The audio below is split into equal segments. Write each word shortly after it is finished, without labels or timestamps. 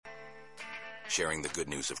sharing the good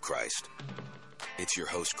news of Christ. It's your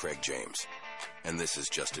host, Craig James, and this is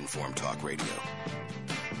Just Informed Talk Radio.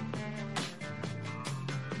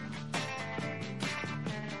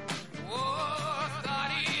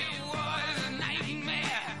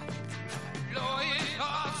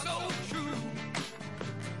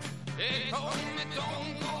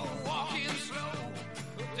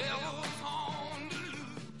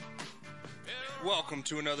 Welcome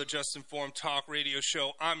to another Just Informed Talk Radio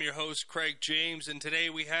show. I'm your host, Craig James, and today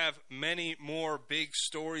we have many more big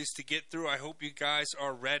stories to get through. I hope you guys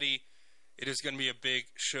are ready. It is going to be a big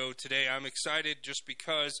show today. I'm excited just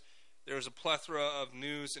because there's a plethora of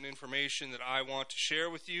news and information that I want to share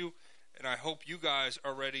with you, and I hope you guys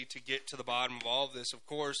are ready to get to the bottom of all of this. Of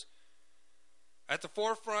course, at the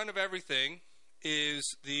forefront of everything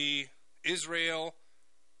is the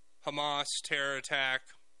Israel-Hamas terror attack.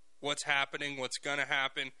 What's happening, what's going to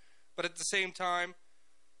happen. But at the same time,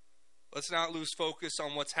 let's not lose focus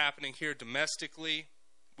on what's happening here domestically.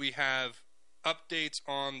 We have updates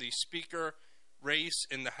on the speaker race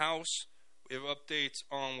in the House. We have updates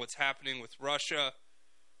on what's happening with Russia.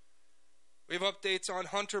 We have updates on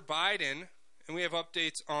Hunter Biden. And we have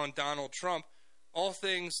updates on Donald Trump. All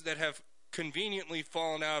things that have conveniently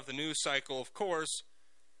fallen out of the news cycle, of course,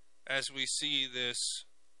 as we see this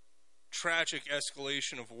tragic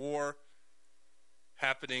escalation of war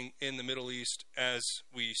happening in the Middle East as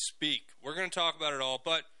we speak. We're going to talk about it all,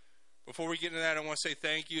 but before we get into that, I want to say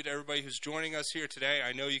thank you to everybody who's joining us here today.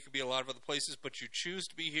 I know you could be a lot of other places, but you choose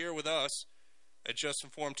to be here with us at Just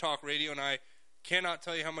Informed Talk Radio, and I cannot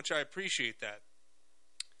tell you how much I appreciate that.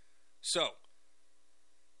 So,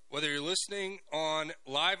 whether you're listening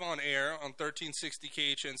live on air on 1360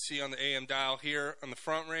 KHNC on the AM dial here on the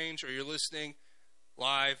Front Range, or you're listening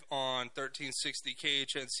live on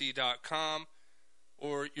 1360khnc.com,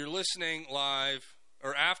 or you're listening live,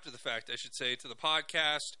 or after the fact, I should say, to the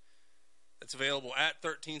podcast that's available at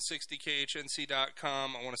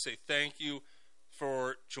 1360khnc.com. I want to say thank you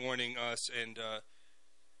for joining us, and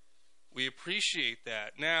we appreciate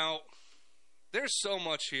that. Now, there's so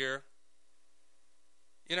much here.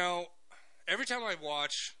 You know, every time I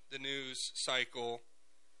watch the news cycle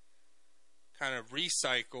kind of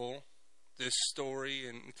recycle this story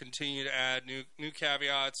and continue to add new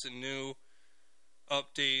caveats and new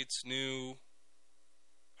updates, new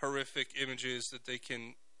horrific images that they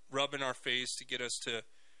can rub in our face to get us to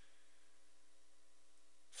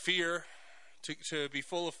fear, to be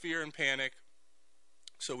full of fear and panic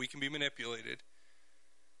so we can be manipulated.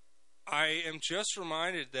 I am just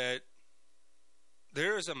reminded that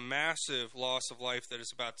there is a massive loss of life that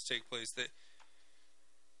is about to take place, that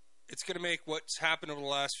it's going to make what's happened over the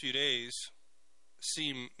last few days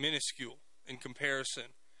seem minuscule in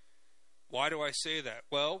comparison. Why do I say that?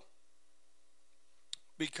 Well,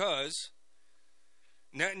 because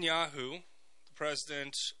Netanyahu, the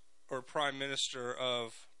president or prime minister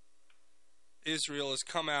of Israel, has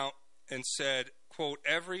come out and said, quote,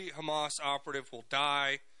 "Every Hamas operative will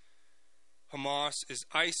die. Hamas is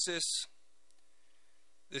ISIS."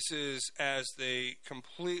 This is as they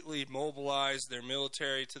completely mobilize their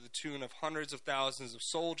military to the tune of hundreds of thousands of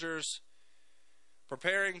soldiers,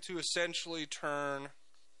 preparing to essentially turn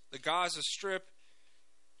the Gaza Strip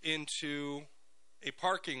into a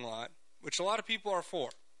parking lot, which a lot of people are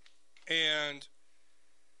for. And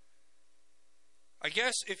I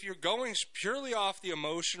guess if you're going purely off the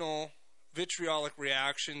emotional, vitriolic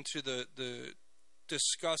reaction to the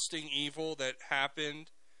disgusting evil that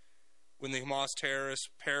happened when the Hamas terrorists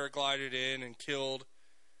paraglided in and killed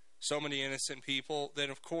so many innocent people,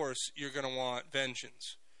 then of course you're going to want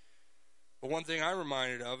vengeance. But one thing I'm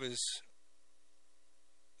reminded of is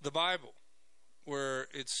the Bible, where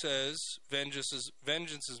it says, vengeance is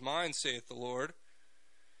mine, saith the Lord.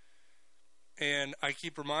 And I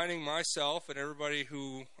keep reminding myself and everybody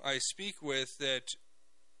who I speak with that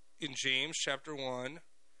in James chapter 1,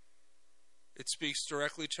 it speaks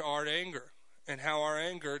directly to our anger, and how our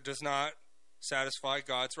anger does not satisfy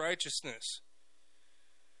God's righteousness.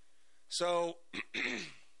 So,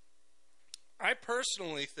 I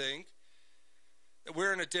personally think that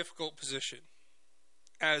we're in a difficult position,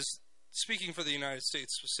 as speaking for the United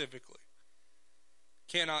States specifically.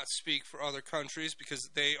 Cannot speak for other countries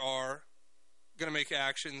because they are going to make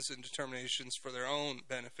actions and determinations for their own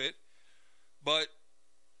benefit. But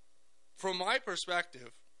from my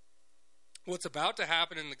perspective, what's about to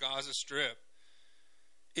happen in the Gaza Strip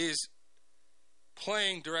is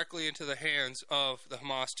playing directly into the hands of the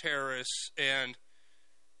Hamas terrorists and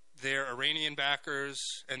their Iranian backers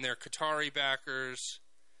and their Qatari backers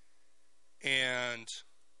and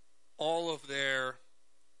all of their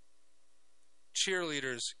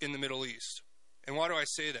cheerleaders in the Middle East. And why do I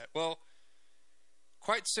say that? Well,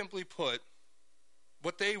 quite simply put,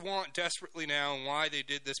 what they want desperately now and why they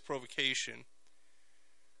did this provocation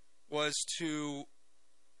was to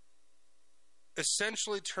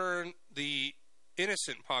essentially turn the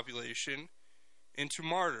innocent population into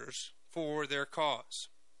martyrs for their cause.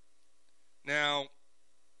 Now,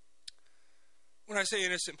 when I say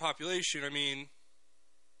innocent population, I mean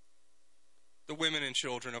the women and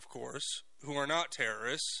children, of course, who are not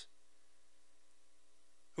terrorists,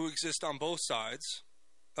 who exist on both sides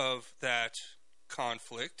of that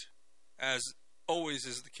conflict, as always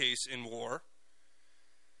is the case in war.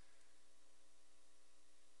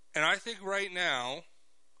 And I think right now,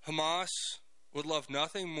 Hamas would love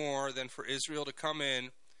nothing more than for Israel to come in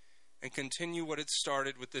and continue what it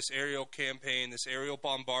started with this aerial campaign, this aerial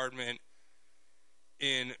bombardment,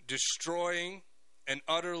 in destroying and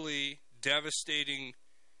utterly devastating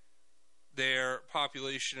their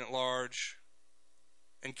population at large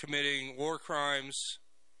and committing war crimes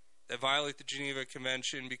that violate the Geneva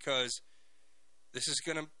Convention, because this is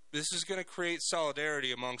going to create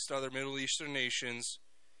solidarity amongst other Middle Eastern nations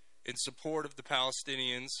in support of the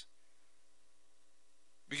Palestinians,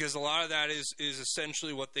 because a lot of that is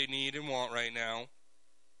essentially what they need and want right now.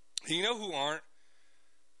 And you know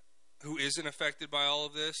who isn't affected by all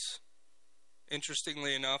of this?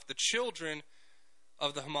 Interestingly enough, the children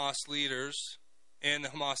of the Hamas leaders and the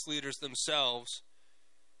Hamas leaders themselves,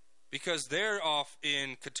 because they're off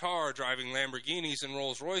in Qatar driving Lamborghinis and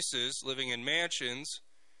Rolls Royces, living in mansions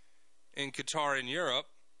in Qatar and Europe.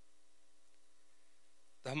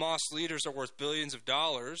 The Hamas leaders are worth billions of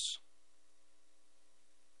dollars.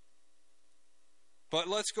 But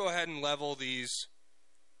let's go ahead and level these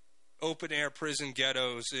open-air prison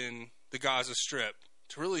ghettos in the Gaza Strip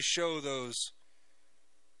to really show those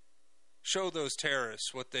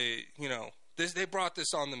terrorists what they brought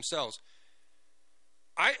this on themselves.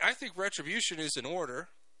 I think retribution is in order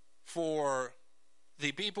for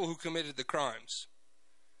the people who committed the crimes.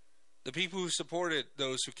 The people who supported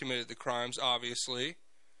those who committed the crimes, obviously,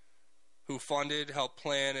 who funded, helped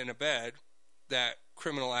plan, and abet that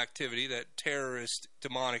criminal activity, that terrorist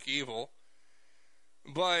demonic evil.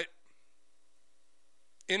 But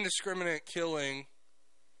indiscriminate killing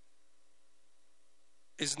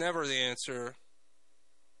is never the answer,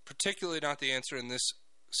 particularly not the answer in this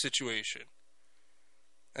situation.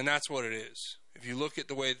 And that's what it is. If you look at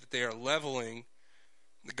the way that they are leveling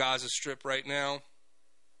the Gaza Strip right now,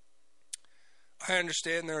 I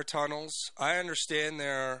understand there are tunnels. I understand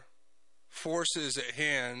there are forces at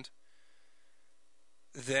hand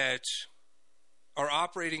that are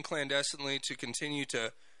operating clandestinely to continue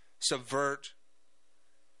to subvert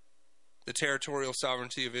the territorial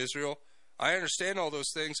sovereignty of Israel. I understand all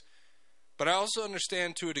those things, but I also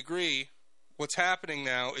understand to a degree what's happening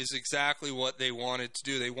now is exactly what they wanted to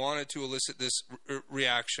do. They wanted to elicit this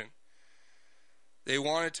reaction. They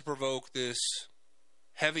wanted to provoke this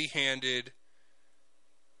heavy-handed,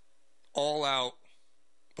 all-out,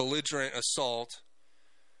 belligerent assault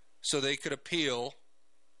so they could appeal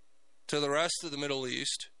to the rest of the Middle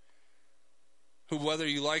East, who, whether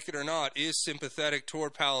you like it or not, is sympathetic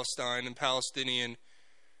toward Palestine and Palestinian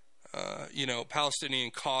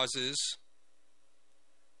causes,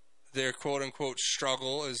 their quote-unquote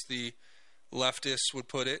struggle, as the leftists would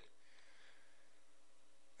put it.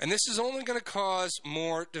 And this is only going to cause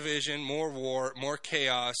more division, more war, more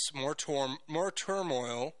chaos, more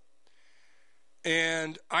turmoil.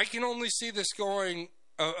 And I can only see this going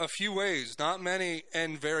a few ways. Not many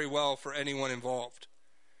end very well for anyone involved.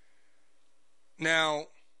 Now,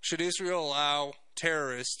 should Israel allow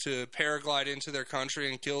terrorists to paraglide into their country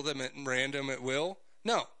and kill them at random at will?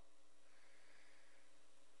 No.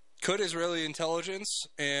 Could Israeli intelligence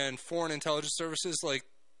and foreign intelligence services like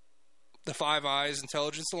the Five Eyes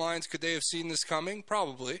Intelligence Alliance, could they have seen this coming?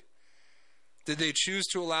 Probably. Did they choose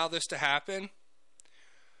to allow this to happen?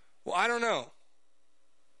 Well, I don't know.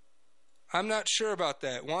 I'm not sure about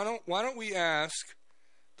that. Why don't we ask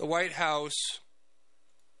the White House,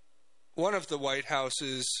 one of the White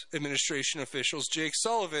House's administration officials, Jake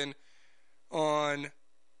Sullivan, not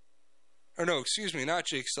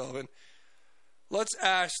Jake Sullivan. Let's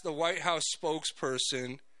ask the White House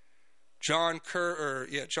spokesperson, John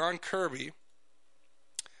Kirby,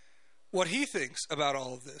 what he thinks about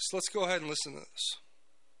all of this. Let's go ahead and listen to this.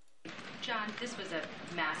 John, this was a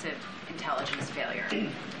massive intelligence failure.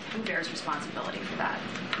 Who bears responsibility for that?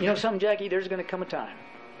 You know something, Jackie? There's going to come a time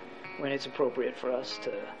when it's appropriate for us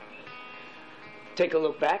to take a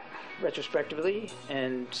look back retrospectively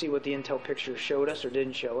and see what the intel picture showed us or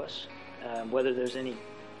didn't show us, whether there's any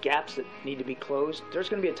gaps that need to be closed. There's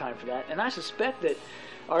going to be a time for that. And I suspect that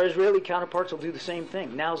our Israeli counterparts will do the same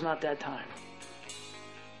thing. Now's not that time.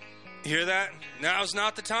 Hear that? Now's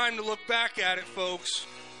not the time to look back at it, folks.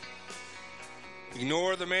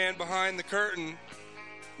 Ignore the man behind the curtain.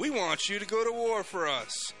 We want you to go to war for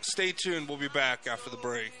us. Stay tuned. We'll be back after the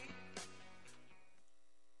break.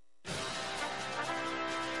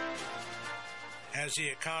 As the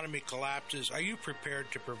economy collapses, are you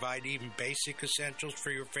prepared to provide even basic essentials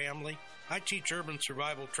for your family? I teach urban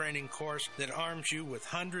survival training course that arms you with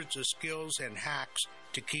hundreds of skills and hacks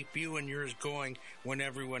to keep you and yours going when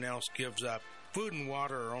everyone else gives up. Food and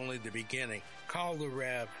water are only the beginning. Call the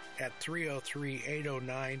Rev at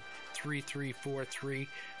 303-809-3343.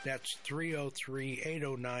 That's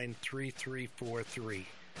 303-809-3343.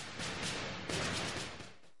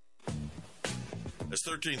 As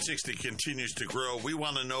 1360 continues to grow, we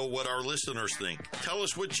want to know what our listeners think. Tell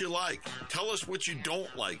us what you like. Tell us what you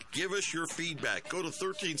don't like. Give us your feedback. Go to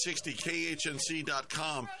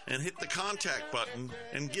 1360khnc.com and hit the contact button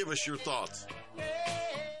and give us your thoughts.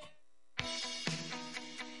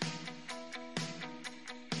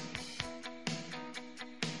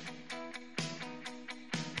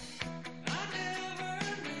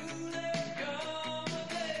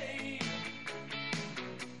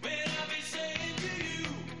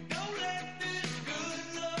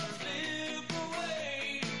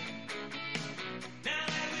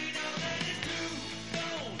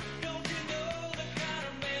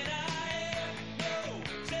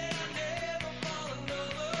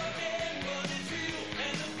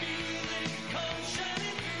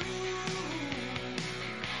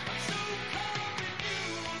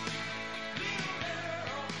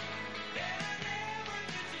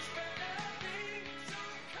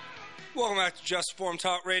 Welcome back to Just Form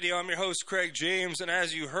Talk Radio. I'm your host, Craig James, and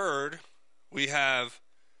as you heard, we have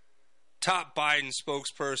top Biden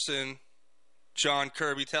spokesperson John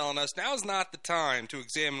Kirby telling us now's not the time to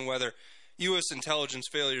examine whether U.S. intelligence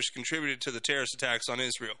failures contributed to the terrorist attacks on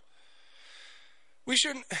Israel.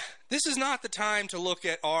 This is not the time to look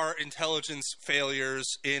at our intelligence failures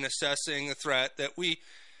in assessing a threat that we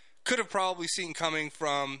could have probably seen coming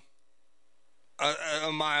from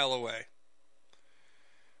a mile away.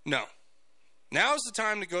 No. Now's the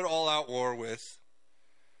time to go to all-out war with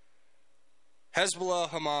Hezbollah,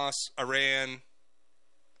 Hamas, Iran,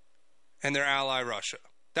 and their ally Russia.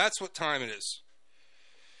 That's what time it is.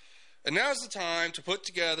 And now's the time to put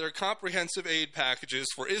together comprehensive aid packages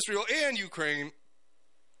for Israel and Ukraine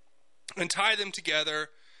and tie them together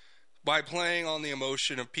by playing on the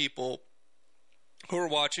emotion of people who are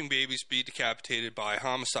watching babies be decapitated by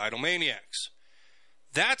homicidal maniacs.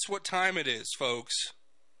 That's what time it is, folks.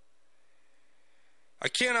 I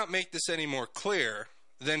cannot make this any more clear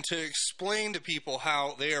than to explain to people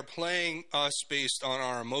how they are playing us based on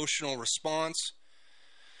our emotional response.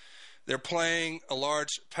 They're playing a large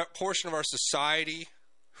portion of our society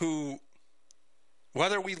who,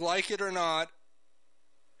 whether we like it or not,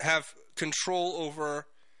 have control over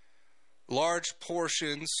large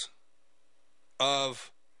portions of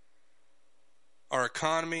our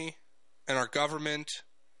economy and our government.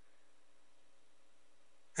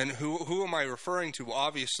 And who am I referring to?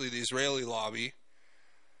 Obviously, the Israeli lobby.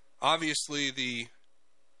 Obviously, the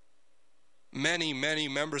many, many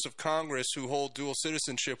members of Congress who hold dual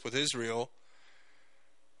citizenship with Israel.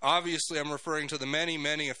 Obviously, I'm referring to the many,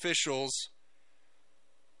 many officials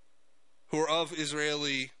who are of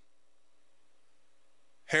Israeli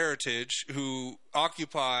heritage, who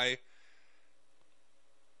occupy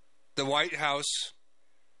the White House,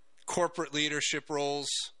 corporate leadership roles,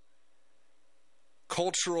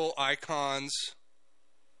 cultural icons,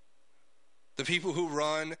 the people who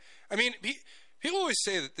run. I mean, people always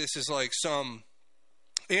say that this is like some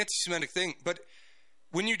anti-Semitic thing, but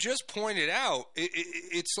when you just point it out,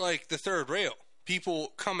 it's like the third rail.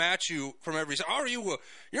 People come at you from every side. Oh,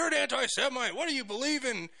 you're an anti-Semite. What do you believe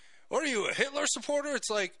in? What are you, a Hitler supporter? It's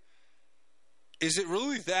like, is it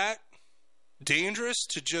really that dangerous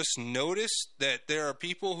to just notice that there are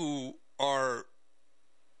people who are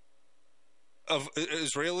of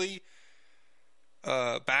Israeli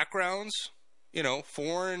backgrounds,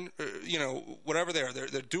 foreign, whatever they are.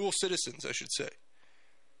 They're dual citizens, I should say,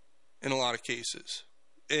 in a lot of cases.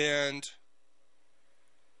 And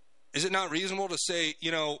is it not reasonable to say,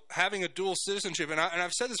 having a dual citizenship, and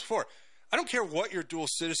I've said this before, I don't care what your dual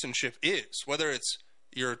citizenship is, whether it's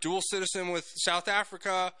you're a dual citizen with South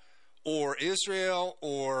Africa or Israel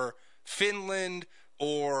or Finland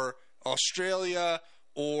or Australia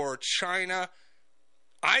or China.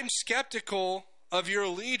 I'm skeptical of your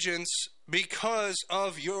allegiance because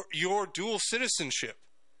of your dual citizenship.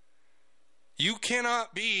 You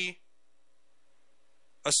cannot be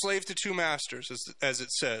a slave to two masters, as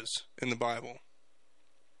it says in the Bible.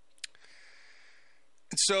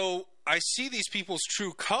 And so I see these people's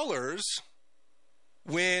true colors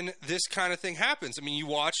when this kind of thing happens. I mean, you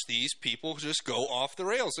watch these people just go off the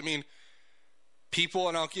rails. I mean, people,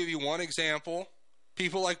 and I'll give you one example,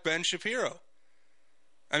 people like Ben Shapiro.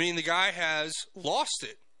 I mean, the guy has lost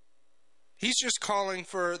it. He's just calling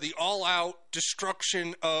for the all-out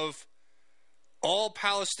destruction of all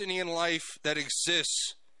Palestinian life that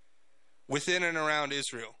exists within and around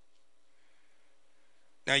Israel.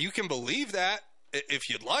 Now, you can believe that if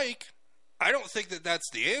you'd like. I don't think that that's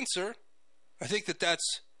the answer. I think that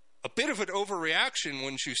that's a bit of an overreaction,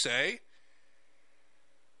 wouldn't you say?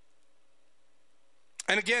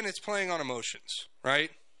 And again, it's playing on emotions, right?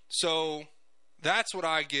 So that's what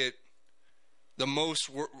I get the most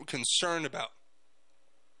concerned about.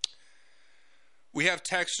 We have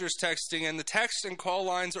texters texting, and the text and call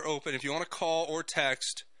lines are open. If you want to call or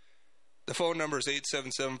text, the phone number is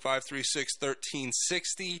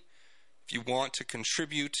 877-536-1360. If you want to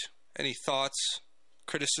contribute any thoughts,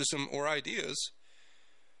 criticism, or ideas,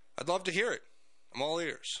 I'd love to hear it. I'm all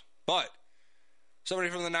ears. But somebody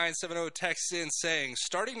from the 970 texts in saying,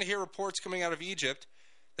 starting to hear reports coming out of Egypt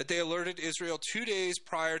that they alerted Israel 2 days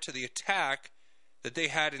prior to the attack that they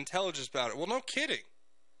had intelligence about it. Well, no kidding.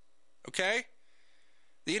 Okay?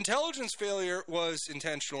 The intelligence failure was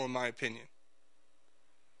intentional, in my opinion.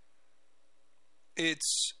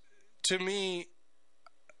 It's, to me,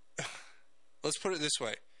 let's put it this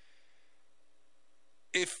way.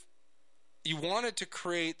 If you wanted to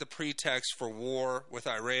create the pretext for war with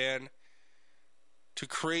Iran, to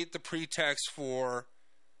create the pretext for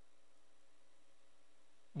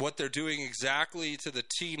what they're doing exactly to the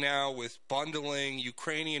T now with bundling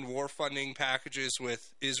Ukrainian war funding packages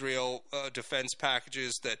with Israel defense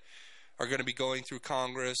packages that are going to be going through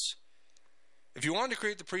Congress. If you wanted to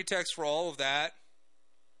create the pretext for all of that,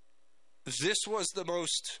 this was the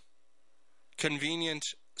most convenient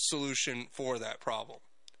solution for that problem.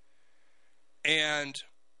 And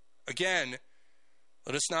again,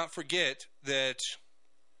 let us not forget that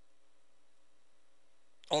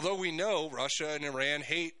although we know Russia and Iran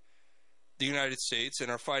hate the United States and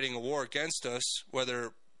are fighting a war against us,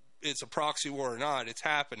 whether it's a proxy war or not, it's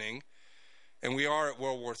happening, and we are at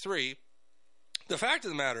World War III, the fact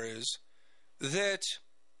of the matter is that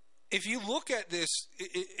if you look at this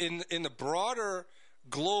in the broader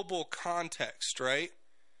global context, right,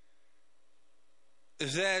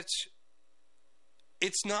 that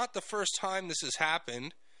it's not the first time this has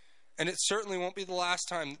happened, and it certainly won't be the last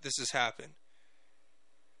time this has happened.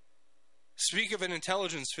 Speak of an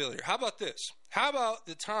intelligence failure. How about this? How about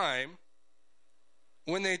the time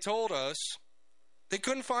when they told us they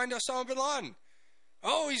couldn't find Osama bin Laden?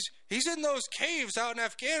 Oh, he's in those caves out in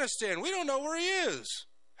Afghanistan. We don't know where he is.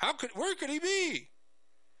 Where could he be?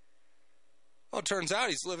 Well, it turns out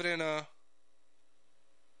he's living in a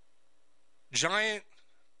giant,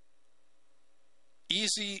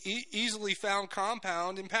 easily found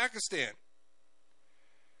compound in Pakistan.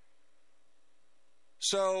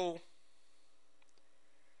 So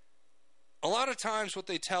a lot of times what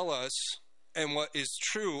they tell us and what is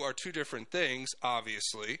true are two different things,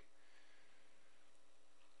 obviously.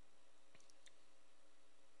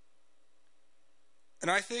 And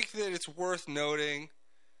I think that it's worth noting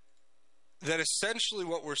that essentially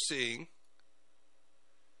what we're seeing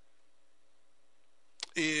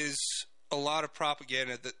is a lot of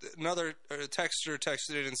propaganda. Another texter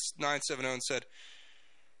texted in 970 and said,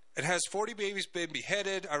 it has 40 babies been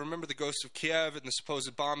beheaded. I remember the ghost of Kiev and the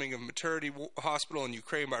supposed bombing of a maternity hospital in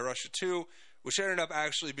Ukraine by Russia too, which ended up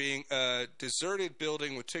actually being a deserted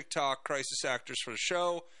building with TikTok crisis actors for the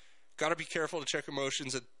show. Got to be careful to check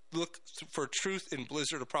emotions and look for truth in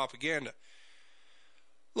blizzard of propaganda.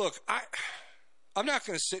 Look, I'm not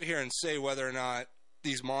going to sit here and say whether or not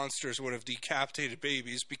these monsters would have decapitated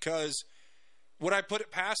babies, because would I put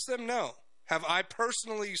it past them? No. Have I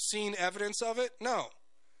personally seen evidence of it? No.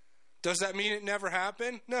 Does that mean it never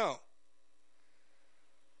happened? No.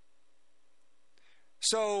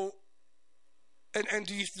 So, and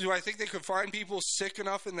do I think they could find people sick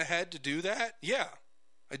enough in the head to do that? Yeah,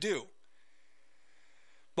 I do.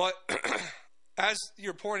 But as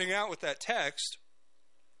you're pointing out with that text,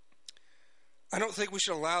 I don't think we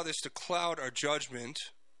should allow this to cloud our judgment,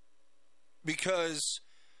 because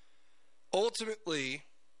ultimately,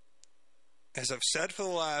 as I've said for the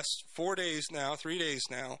last 3 days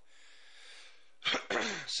now,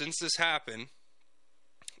 since this happened,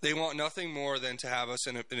 they want nothing more than to have us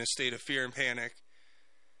in a state of fear and panic,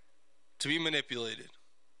 to be manipulated.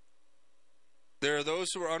 There are those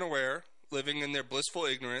who are unaware, living in their blissful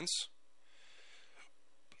ignorance,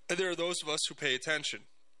 And there are those of us who pay attention.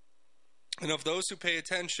 And of those who pay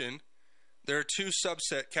attention, there are two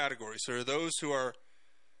subset categories. There are those who are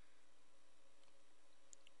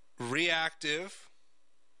reactive,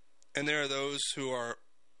 and there are those who are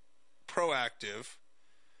proactive.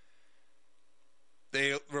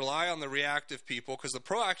 They rely on the reactive people because the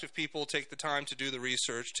proactive people take the time to do the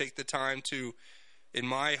research, take the time to, in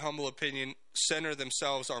my humble opinion, center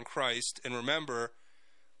themselves on Christ and remember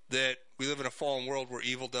that we live in a fallen world where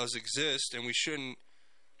evil does exist, and we shouldn't,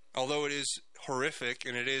 although it is horrific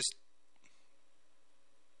and it is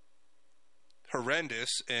horrendous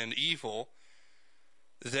and evil,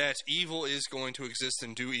 that evil is going to exist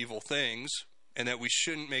and do evil things, and that we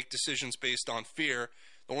shouldn't make decisions based on fear.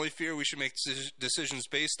 The only fear we should make decisions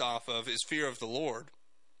based off of is fear of the Lord.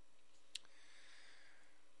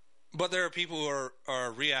 But there are people who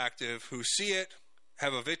are reactive, who see it,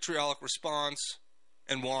 have a vitriolic response,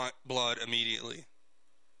 and want blood immediately.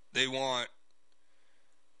 They want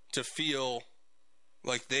to feel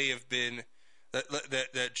like they have been,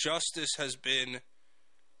 that justice has been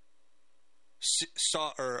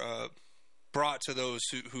brought to those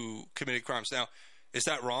who committed crimes. Now, is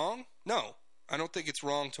that wrong? No. I don't think it's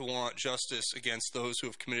wrong to want justice against those who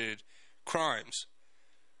have committed crimes.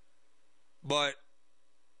 But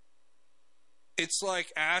it's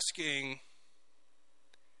like asking,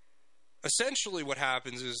 essentially what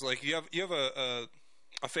happens is, like, you have a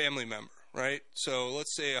family member, right? So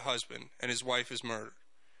let's say a husband and his wife is murdered.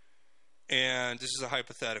 And this is a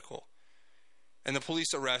hypothetical. And the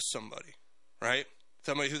police arrest somebody, right?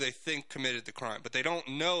 Somebody who they think committed the crime, but they don't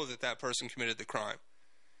know that that person committed the crime.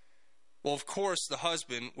 Well, of course, the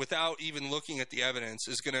husband, without even looking at the evidence,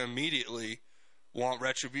 is going to immediately want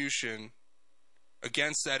retribution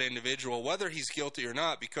against that individual, whether he's guilty or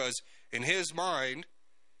not, because in his mind,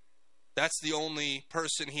 that's the only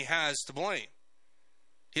person he has to blame.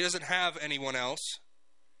 He doesn't have anyone else,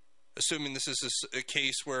 assuming this is a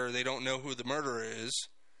case where they don't know who the murderer is,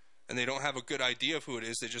 and they don't have a good idea of who it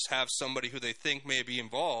is. They just have somebody who they think may be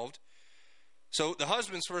involved. So the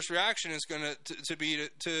husband's first reaction is going to be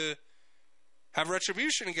to have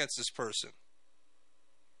retribution against this person.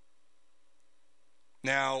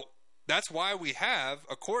 Now, that's why we have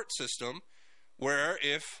a court system where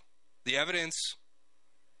if the evidence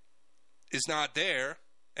is not there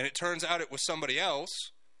and it turns out it was somebody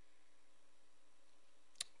else,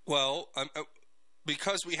 well,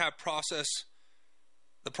 because we have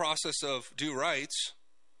the process of due rights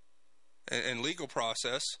and legal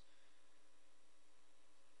process,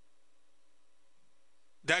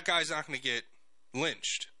 that guy's not going to get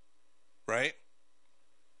lynched, right?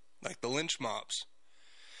 Like the lynch mobs.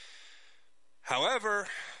 However,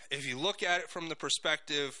 if you look at it from the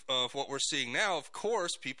perspective of what we're seeing now, of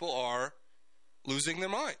course, people are losing their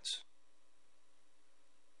minds.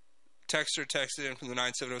 Texter texted in from the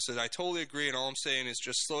 970, says, I totally agree, and all I'm saying is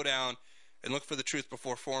just slow down and look for the truth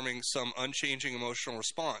before forming some unchanging emotional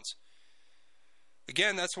response.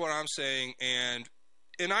 Again, that's what I'm saying, and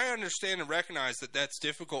I understand and recognize that that's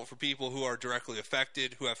difficult for people who are directly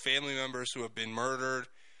affected, who have family members who have been murdered.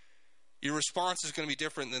 Your response is going to be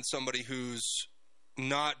different than somebody who's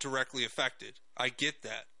not directly affected. I get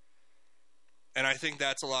that. And I think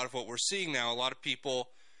that's a lot of what we're seeing now. A lot of people,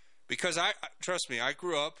 because trust me, I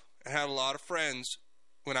grew up and had a lot of friends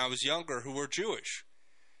when I was younger who were Jewish.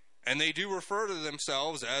 And they do refer to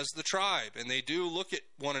themselves as the tribe. And they do look at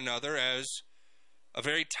one another as a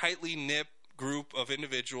very tightly knit group of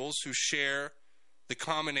individuals who share the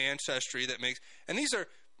common ancestry that makes... And these are...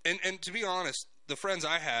 And to be honest, the friends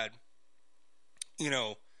I had, you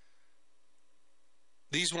know,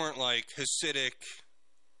 these weren't like Hasidic,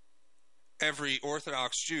 every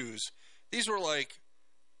Orthodox Jews. These were like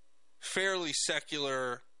fairly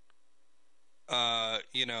secular,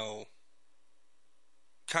 you know,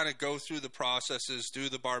 kind of go through the processes, do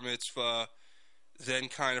the bar mitzvah, then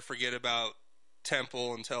kind of forget about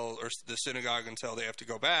temple or the synagogue until they have to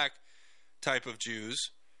go back type of Jews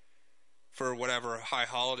for whatever high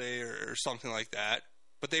holiday or something like that.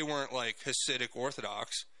 But they weren't like Hasidic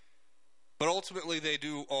Orthodox. But ultimately they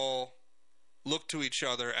do all look to each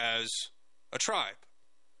other as a tribe,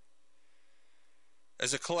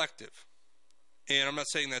 as a collective. And I'm not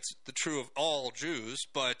saying that's the true of all Jews,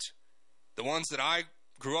 but the ones that I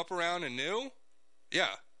grew up around and knew,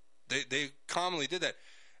 yeah, they commonly did that.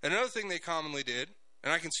 And another thing they commonly did,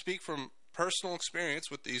 and I can speak from personal experience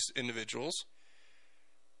with these individuals,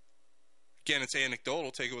 again, it's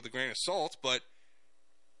anecdotal, take it with a grain of salt, but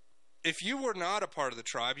if you were not a part of the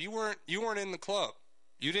tribe, you weren't in the club.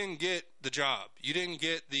 You didn't get the job. You didn't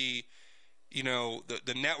get the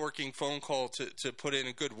networking phone call to put in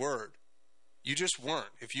a good word. You just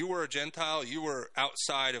weren't. If you were a Gentile, you were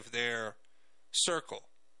outside of their circle.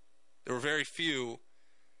 There were very few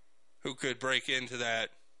who could break into that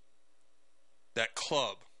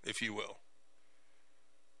club, if you will.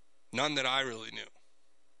 None that I really knew.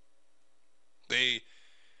 They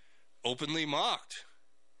openly mocked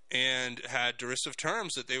and had derisive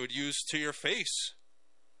terms that they would use to your face.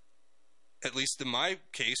 At least in my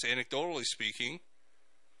case, anecdotally speaking.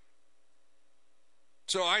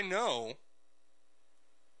 So I know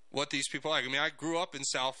what these people are like. I mean, I grew up in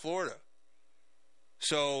South Florida.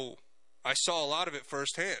 So I saw a lot of it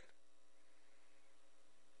firsthand.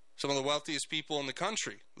 Some of the wealthiest people in the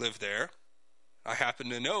country live there. I happen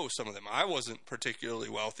to know some of them. I wasn't particularly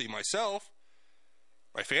wealthy myself.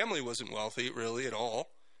 My family wasn't wealthy really at all.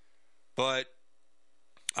 But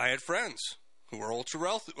I had friends who were ultra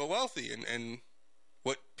wealthy and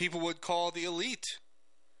what people would call the elite.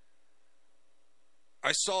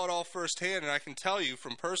 I saw it all firsthand, and I can tell you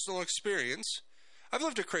from personal experience, I've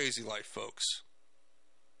lived a crazy life, folks.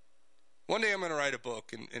 One day I'm going to write a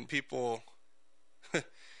book, and people,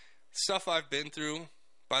 stuff I've been through,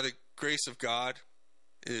 by the grace of God,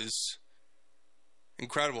 is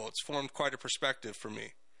incredible. It's formed quite a perspective for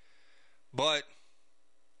me. But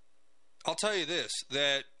I'll tell you this,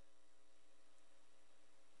 that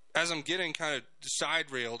as I'm getting kind of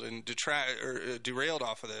side-railed and derailed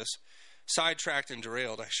off of this, sidetracked and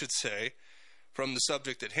derailed, I should say, from the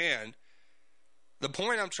subject at hand, the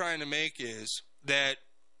point I'm trying to make is that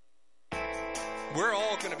we're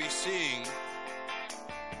all going to be seeing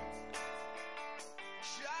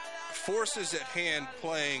forces at hand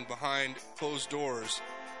playing behind closed doors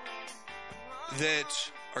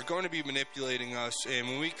that are going to be manipulating us, and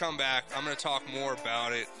when we come back, I'm going to talk more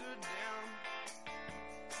about it.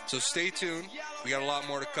 So stay tuned. We got a lot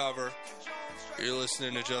more to cover. You're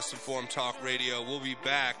listening to Just Informed Talk Radio. We'll be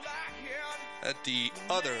back at the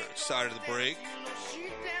other side of the break.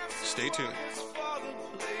 Stay tuned.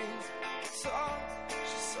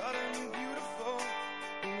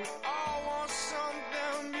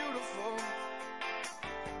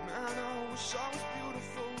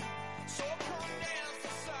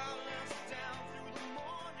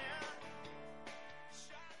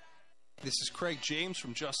 This is Craig James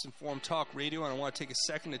from Just Informed Talk Radio, and I want to take a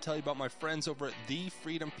second to tell you about my friends over at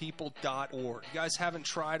thefreedompeople.org. If you guys haven't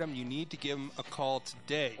tried them, you need to give them a call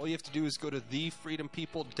today. All you have to do is go to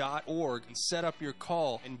thefreedompeople.org and set up your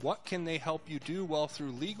call. And what can they help you do? Well,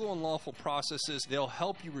 through legal and lawful processes, they'll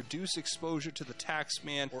help you reduce exposure to the tax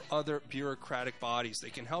man or other bureaucratic bodies.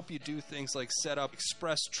 They can help you do things like set up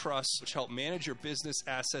express trusts, which help manage your business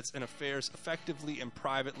assets and affairs effectively and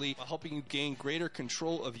privately, while helping you gain greater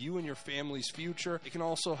control of you and your family's future. It can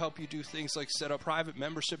also help you do things like set up private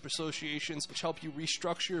membership associations, which help you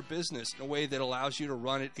restructure your business in a way that allows you to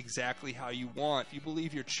run it exactly how you want. If you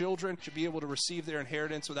believe your children should be able to receive their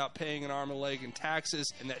inheritance without paying an arm and a leg in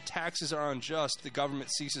taxes, and that taxes are unjust, the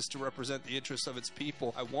government ceases to represent the interests of its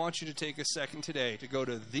people, I want you to take a second today to go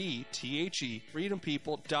to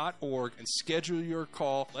freedompeople.org and schedule your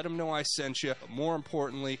call. Let them know I sent you, but more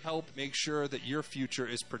importantly, help make sure that your future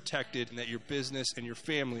is protected and that your business and your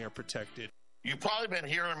family are protected. You've probably been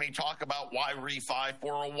hearing me talk about YRefi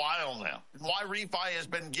for a while now. YRefi has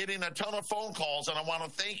been getting a ton of phone calls, and I want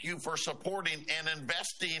to thank you for supporting and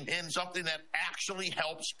investing in something that actually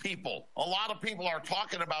helps people. A lot of people are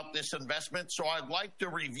talking about this investment, so I'd like to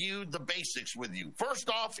review the basics with you.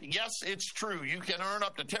 First off, yes, it's true. You can earn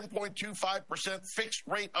up to 10.25% fixed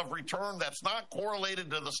rate of return that's not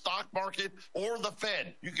correlated to the stock market or the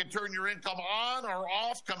Fed. You can turn your income on or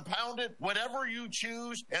off, compound it, whatever you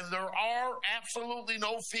choose, and there are absolutely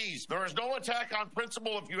no fees. There is no attack on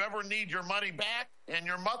principal if you ever need your money back, and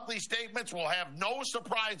your monthly statements will have no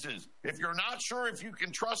surprises. If you're not sure if you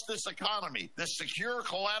can trust this economy, this secure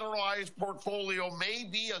collateralized portfolio may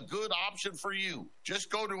be a good option for you.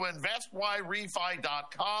 Just go to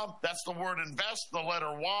investyrefy.com. That's the word invest, the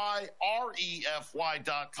letter Y,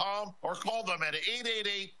 REFY.com, or call them at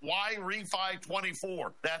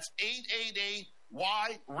 888-YREFI24. That's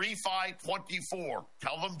 888-YREFI24.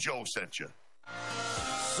 Tell them Joe sent you.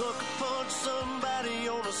 Sucker punch somebody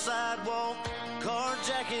on the sidewalk,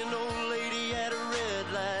 carjacking old lady at a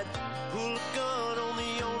red light, pull a gun on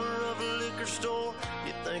the owner of a liquor store.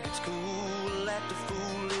 You think it's cool, act a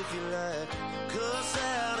fool if you like, cuss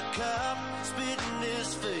out a cop, spit in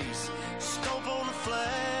his face, stomp on the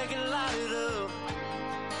flag and light it up.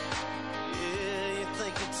 Yeah, you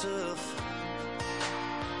think it's tough?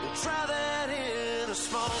 Well, try that in a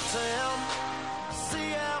small town,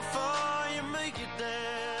 see how far you make it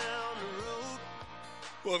down the road.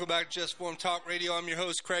 Welcome back to Just Form Talk Radio. I'm your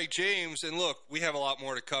host, Craig James. And look, we have a lot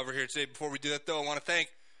more to cover here today. Before we do that, though, I want to thank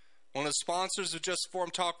one of the sponsors of Just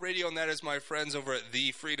Form Talk Radio, and that is my friends over at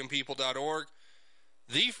TheFreedomPeople.org.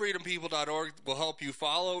 TheFreedomPeople.org will help you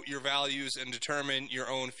follow your values and determine your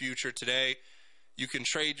own future today. You can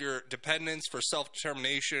trade your dependence for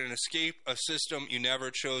self-determination and escape a system you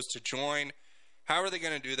never chose to join. How are they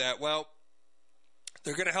going to do that? Well,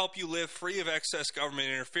 they're going to help you live free of excess government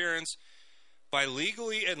interference by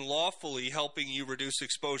legally and lawfully helping you reduce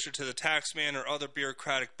exposure to the taxman or other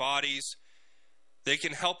bureaucratic bodies. They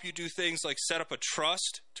can help you do things like set up a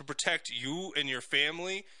trust to protect you and your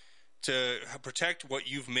family, to protect what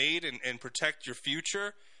you've made and protect your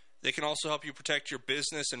future. They can also help you protect your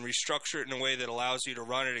business and restructure it in a way that allows you to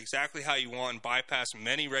run it exactly how you want and bypass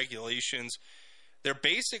many regulations. They're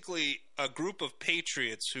basically a group of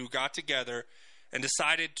patriots who got together and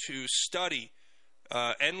decided to study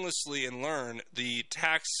endlessly and learn the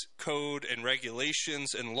tax code and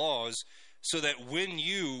regulations and laws so that when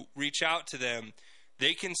you reach out to them,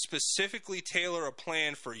 they can specifically tailor a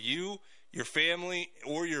plan for you, your family,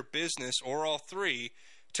 or your business, or all three,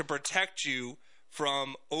 to protect you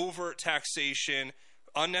from over-taxation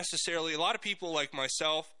unnecessarily. A lot of people like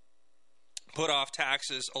myself put off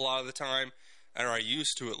taxes a lot of the time, or I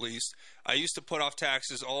used to at least. I used to put off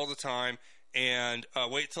taxes all the time and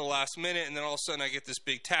wait till the last minute, and then all of a sudden I get this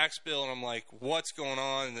big tax bill, and I'm like, what's going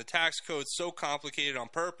on? And the tax code's so complicated on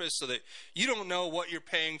purpose so that you don't know what you're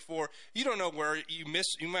paying for. You don't know where you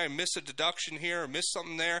might miss a deduction here or miss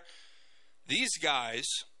something there. These guys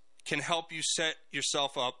can help you set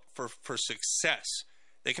yourself up for success.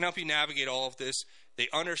 They can help you navigate all of this. They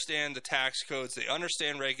understand the tax codes. They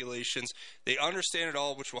understand regulations. They understand it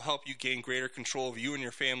all, which will help you gain greater control of you and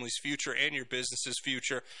your family's future and your business's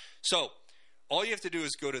future. So all you have to do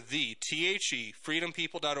is go to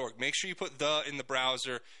freedompeople.org. Make sure you put the in the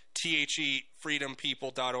browser,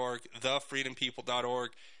 freedompeople.org,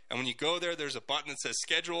 freedompeople.org. And when you go there, there's a button that says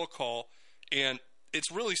schedule a call, and it's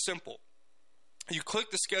really simple. You click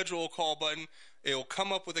the schedule a call button. It will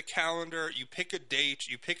come up with a calendar. You pick a date.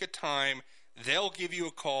 You pick a time. They'll give you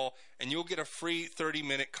a call, and you'll get a free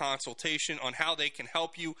 30-minute consultation on how they can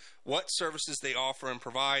help you, what services they offer and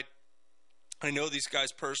provide. I know these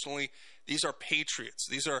guys personally. These are patriots.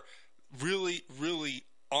 These are really, really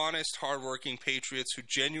honest, hardworking patriots who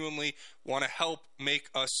genuinely want to help make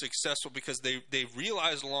us successful because they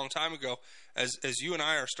realized a long time ago, as you and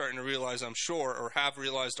I are starting to realize, I'm sure, or have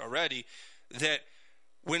realized already, that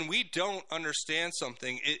when we don't understand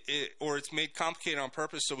something or it's made complicated on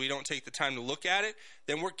purpose so we don't take the time to look at it,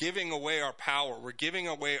 then we're giving away our power. We're giving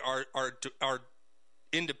away our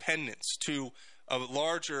independence to a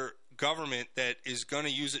larger government that is going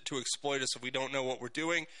to use it to exploit us if we don't know what we're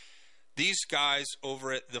doing. These guys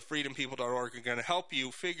over at thefreedompeople.org are going to help you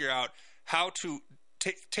figure out how to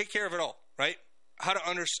take care of it all, right? How to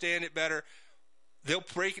understand it better. They'll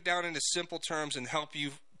break it down into simple terms and help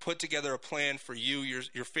you put together a plan for you,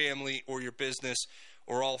 your family, or your business,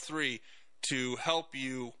 or all three, to help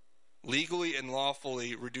you legally and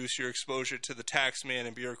lawfully reduce your exposure to the taxman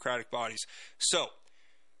and bureaucratic bodies. So,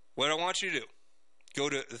 what I want you to do, go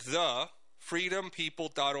to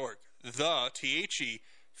thefreedompeople.org,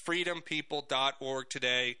 freedompeople.org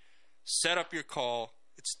today. Set up your call.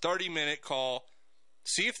 It's a 30-minute call.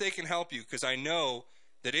 See if they can help you, because I know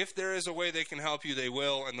that if there is a way they can help you, they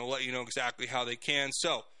will, and they'll let you know exactly how they can.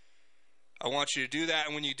 So I want you to do that,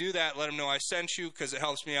 and when you do that, let them know I sent you because it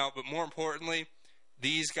helps me out. But more importantly,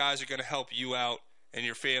 these guys are going to help you out and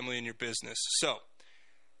your family and your business. So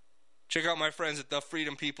check out my friends at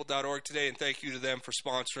thefreedompeople.org today, and thank you to them for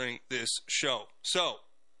sponsoring this show. So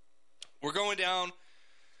we're going down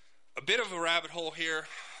a bit of a rabbit hole here.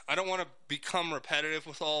 I don't want to become repetitive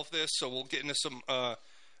with all of this, so we'll get into some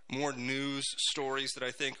more news stories that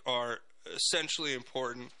I think are essentially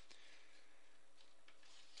important.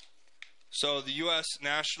 So the U.S.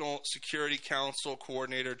 National Security Council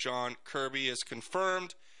Coordinator John Kirby has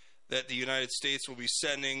confirmed that the United States will be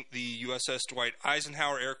sending the USS Dwight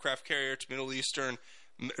Eisenhower aircraft carrier to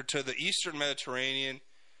the Eastern Mediterranean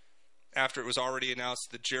after it was already announced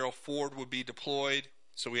that Gerald Ford would be deployed.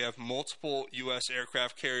 So we have multiple U.S.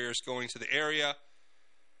 aircraft carriers going to the area.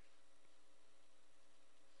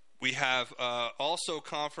 We have also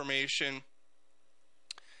confirmation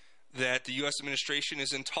that the U.S. administration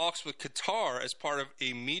is in talks with Qatar as part of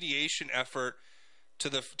a mediation effort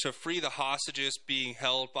to free the hostages being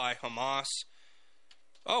held by Hamas.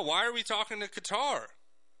 Oh, why are we talking to Qatar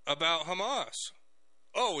about Hamas?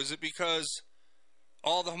 Oh, is it because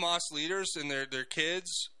all the Hamas leaders and their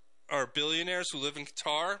kids are billionaires who live in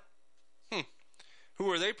Qatar?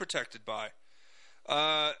 Who are they protected by?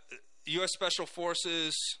 U.S. Special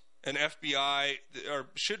Forces and FBI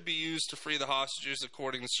should be used to free the hostages,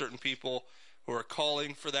 according to certain people who are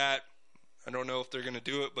calling for that. I don't know if they're going to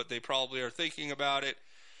do it, but they probably are thinking about it.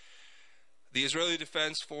 The Israeli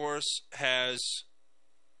Defense Force has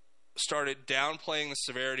started downplaying the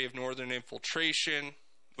severity of northern infiltration,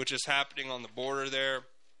 which is happening on the border there.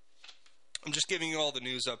 I'm just giving you all the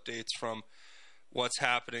news updates from what's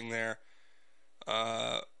happening there.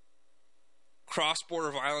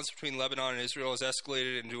 Cross-border violence between Lebanon and Israel has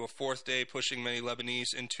escalated into a fourth day, pushing many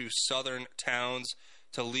Lebanese into southern towns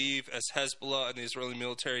to leave as Hezbollah and the Israeli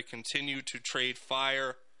military continue to trade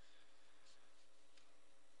fire.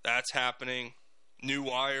 That's happening. New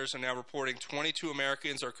wires are now reporting 22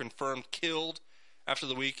 Americans are confirmed killed after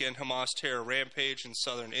the weekend Hamas terror rampage in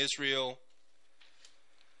southern Israel.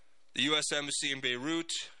 The U.S. Embassy in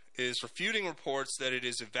Beirut is refuting reports that it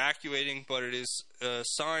is evacuating, but it is a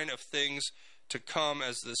sign of things to come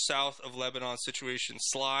as the south of Lebanon situation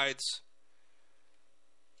slides.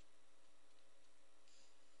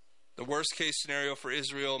 The worst case scenario for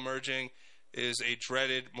Israel emerging is a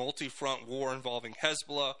dreaded multi-front war involving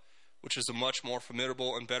Hezbollah, which is a much more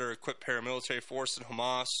formidable and better equipped paramilitary force than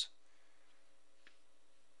Hamas.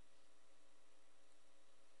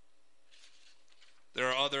 There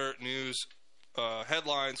are other news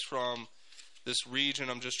headlines from this region.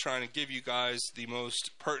 I'm just trying to give you guys the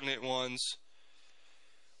most pertinent ones.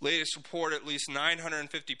 Latest report, at least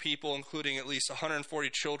 950 people, including at least 140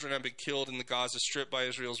 children, have been killed in the Gaza Strip by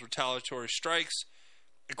Israel's retaliatory strikes.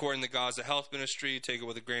 According to the Gaza Health Ministry, take it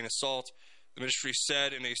with a grain of salt. The ministry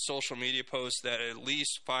said in a social media post that at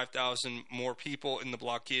least 5,000 more people in the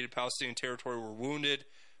blockaded Palestinian territory were wounded,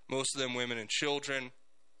 most of them women and children.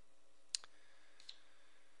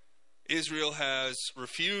 Israel has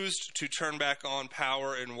refused to turn back on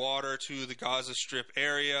power and water to the Gaza Strip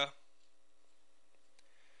area.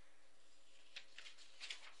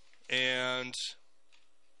 And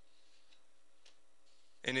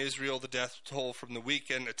in Israel, the death toll from the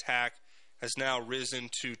weekend attack has now risen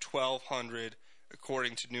to 1,200,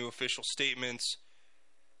 according to new official statements.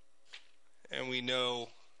 And we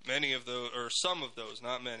know many of those, or some of those,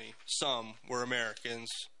 not many, some were Americans.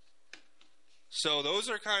 So those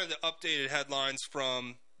are kind of the updated headlines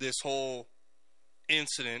from this whole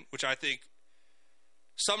incident, which I think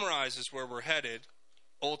summarizes where we're headed,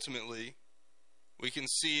 ultimately. We can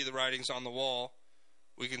see the writings on the wall.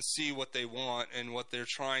 We can see what they want and what they're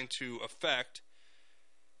trying to affect.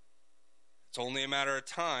 It's only a matter of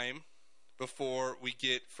time before we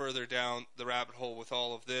get further down the rabbit hole with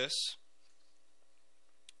all of this.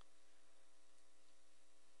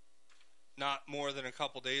 Not more than a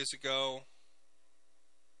couple days ago,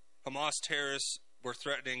 Hamas terrorists were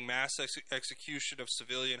threatening mass execution of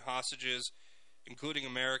civilian hostages, including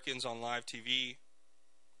Americans, on live TV.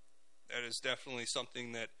 That is definitely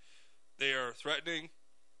something that they are threatening.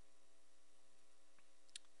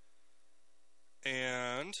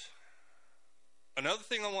 And another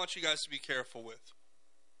thing I want you guys to be careful with.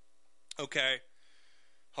 Okay,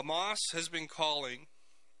 Hamas has been calling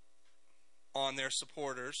on their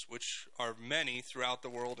supporters, which are many throughout the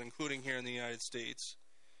world, including here in the United States.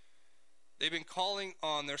 They've been calling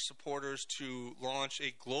on their supporters to launch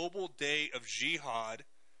a global day of jihad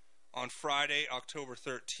on Friday, October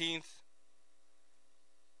 13th.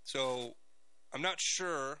 So I'm not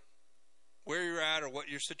sure where you're at or what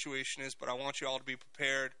your situation is, but I want you all to be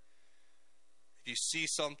prepared. If you see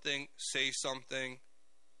something, say something.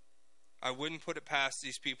 I wouldn't put it past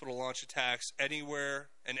these people to launch attacks anywhere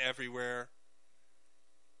and everywhere.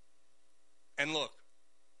 And look,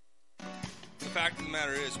 the fact of the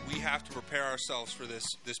matter is we have to prepare ourselves for this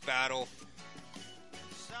battle.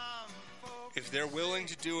 If they're willing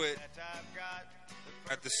to do it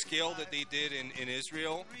at the scale that they did in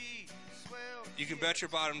Israel, you can bet your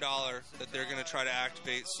bottom dollar that they're going to try to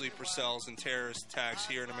activate sleeper cells and terrorist attacks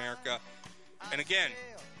here in America. And again,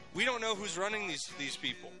 we don't know who's running these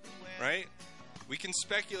people, right? We can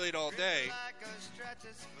speculate all day,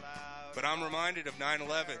 but I'm reminded of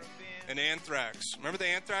 9/11 and anthrax. Remember the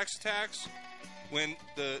anthrax attacks? When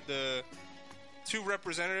the two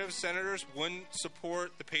representatives, senators, wouldn't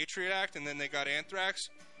support the Patriot Act and then they got anthrax?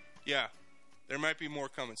 Yeah, there might be more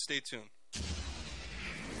coming. Stay tuned.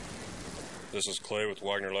 This is Clay with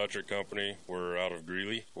Wagner Electric Company. We're out of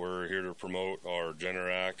Greeley. We're here to promote our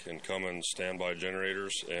Generac and Cummins standby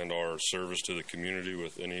generators and our service to the community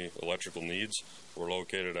with any electrical needs. We're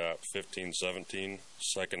located at 1517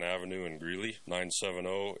 2nd Avenue in Greeley,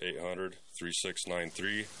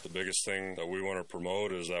 970-800-3693. The biggest thing that we want to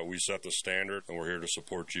promote is that we set the standard, and we're here to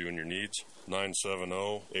support you and your needs.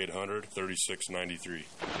 970-800-3693.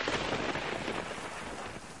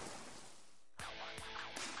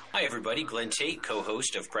 Hi, everybody. Glenn Tate,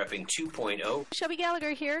 co-host of Prepping 2.0. Shelby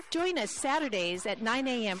Gallagher here. Join us Saturdays at 9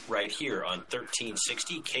 a.m. right here on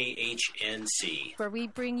 1360 KHNC, where we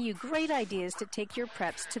bring you great ideas to take your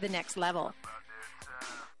preps to the next level.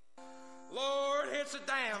 Lord, it's a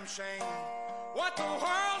damn shame what the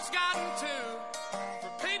world's gotten to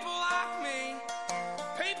for people like me,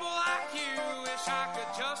 people like you. Wish I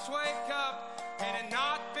could just wake up and it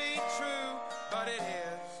not be true, but it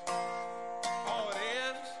is. Oh, it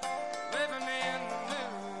is living in the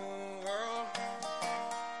new world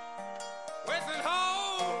with an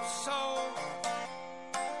whole soul.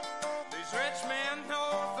 These rich men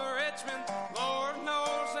know the rich men, Lord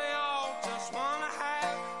knows they all just want to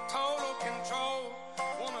have total control.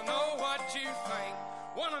 Want to know what you think,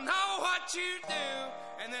 want to know what you do,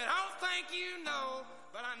 and they don't think you know,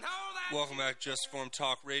 but I know that. Welcome back, Just Informed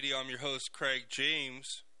Talk Radio. I'm your host, Craig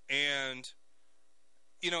James, and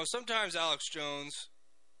you know, sometimes Alex Jones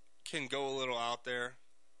can go a little out there,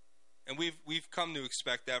 and we've come to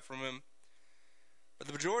expect that from him. But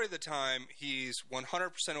the majority of the time, he's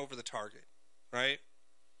 100% over the target, right?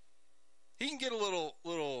 He can get a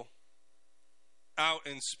little out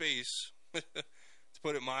in space, to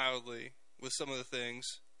put it mildly, with some of the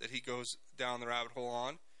things that he goes down the rabbit hole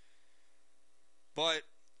on. But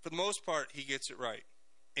for the most part, he gets it right.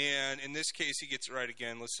 And in this case, he gets it right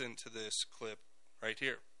again. Listen to this clip right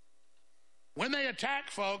here. When they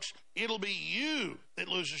attack, folks, it'll be you that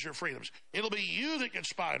loses your freedoms. It'll be you that gets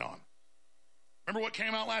spied on. Remember what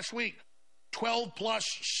came out last week? 12-plus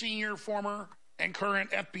senior, former, and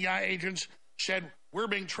current FBI agents said, we're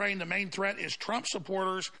being trained. The main threat is Trump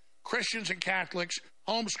supporters, Christians and Catholics,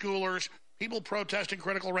 homeschoolers, people protesting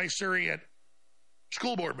critical race theory at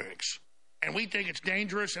school board meetings. And we think it's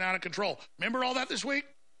dangerous and out of control. Remember all that this week?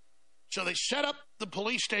 So they set up the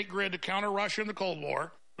police state grid to counter Russia in the Cold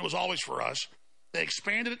War. It was always for us. They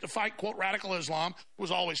expanded it to fight, quote, radical Islam. It was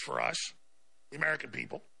always for us, the American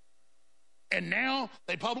people. And now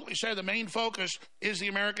they publicly say the main focus is the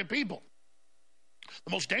American people.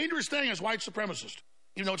 The most dangerous thing is white supremacists,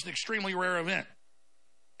 even though it's an extremely rare event.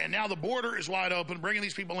 And now the border is wide open, bringing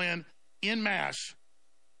these people in masse.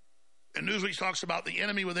 And Newsweek talks about the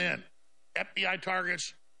enemy within. FBI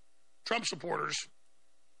targets, Trump supporters,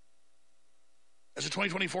 as the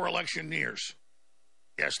 2024 election nears.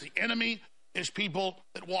 Yes, the enemy is people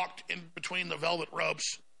that walked in between the velvet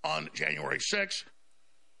ropes on January 6th.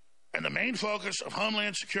 And the main focus of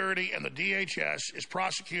Homeland Security and the DHS is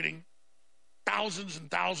prosecuting thousands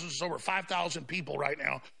and thousands, over 5,000 people right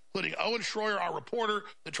now, including Owen Schroyer, our reporter,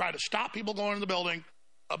 that tried to stop people going in the building,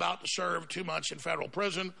 about to serve 2 months in federal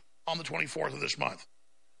prison on the 24th of this month.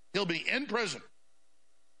 He'll be in prison.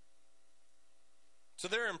 So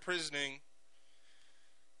they're imprisoning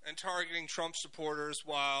and targeting Trump supporters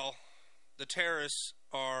while the terrorists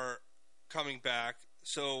are coming back.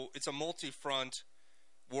 So it's a multi-front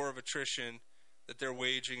war of attrition that they're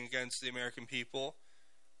waging against the American people.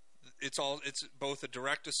 It's both a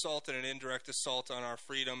direct assault and an indirect assault on our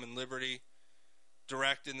freedom and liberty.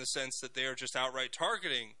 Direct in the sense that they are just outright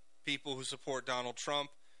targeting people who support Donald Trump,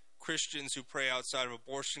 Christians who pray outside of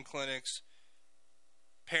abortion clinics,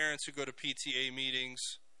 parents who go to PTA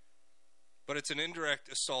meetings. But it's an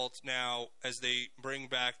indirect assault now as they bring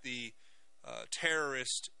back the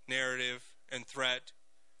terrorist narrative and threat,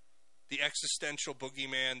 the existential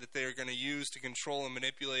boogeyman that they are going to use to control and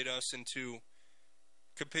manipulate us into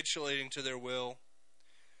capitulating to their will.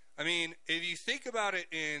 I mean, if you think about it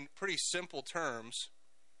in pretty simple terms,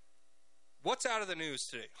 what's out of the news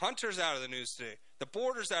today? Hunter's out of the news today. The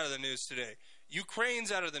border's out of the news today.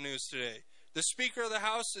 Ukraine's out of the news today. The Speaker of the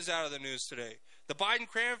House is out of the news today. The Biden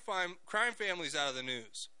crime family is out of the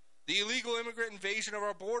news. The illegal immigrant invasion of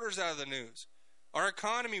our borders is out of the news. Our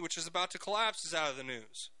economy, which is about to collapse, is out of the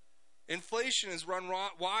news. Inflation has run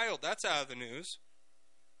wild. That's out of the news.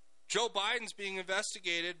 Joe Biden's being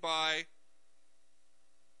investigated by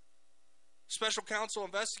special counsel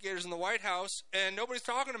investigators in the White House, and nobody's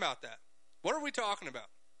talking about that. What are we talking about?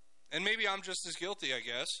 And maybe I'm just as guilty, I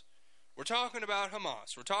guess. We're talking about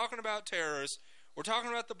Hamas. We're talking about terrorists. We're talking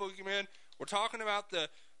about the boogeyman. We're talking about the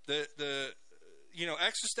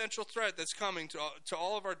existential threat that's coming to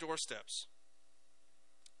all of our doorsteps.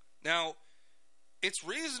 Now, it's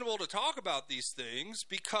reasonable to talk about these things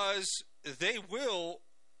because they will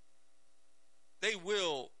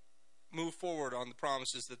move forward on the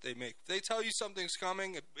promises that they make. If they tell you something's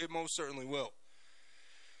coming, it most certainly will.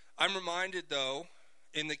 I'm reminded, though,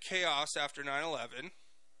 in the chaos after 9/11,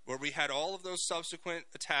 where we had all of those subsequent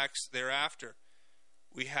attacks thereafter.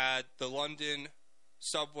 We had the London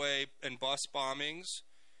subway and bus bombings.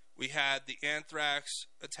 We had the anthrax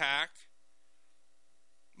attack.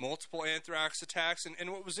 multiple anthrax attacks. And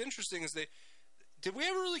what was interesting is did we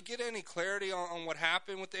ever really get any clarity on what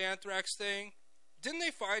happened with the anthrax thing? Didn't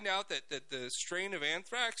they find out that the strain of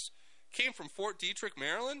anthrax came from Fort Detrick,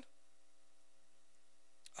 Maryland?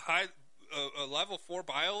 A level 4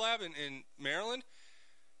 biolab in Maryland?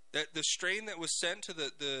 That the strain that was sent to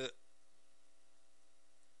the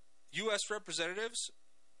U.S. representatives,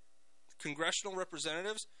 congressional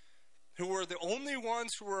representatives, who were the only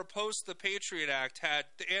ones who were opposed to the Patriot Act, had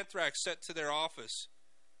the anthrax sent to their office.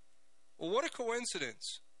 Well, what a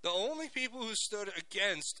coincidence. The only people who stood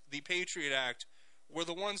against the Patriot Act were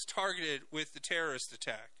the ones targeted with the terrorist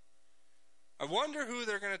attack. I wonder who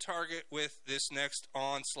they're going to target with this next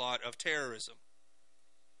onslaught of terrorism.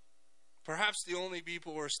 Perhaps the only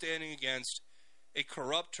people who are standing against a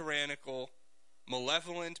corrupt, tyrannical,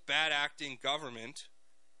 malevolent, bad-acting government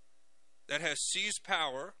that has seized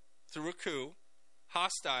power through a coup,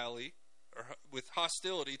 with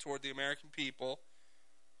hostility toward the American people.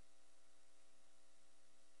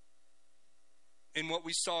 In what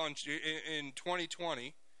we saw in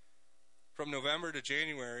 2020, from November to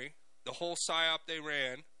January, the whole PSYOP they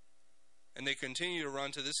ran, and they continue to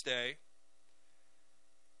run to this day,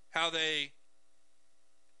 how they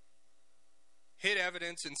hid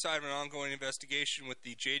evidence inside of an ongoing investigation with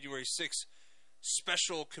the January 6th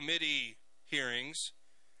special committee hearings,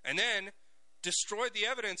 and then destroyed the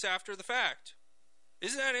evidence after the fact.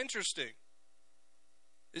 Isn't that interesting?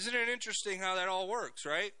 Isn't it interesting how that all works,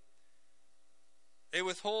 right? They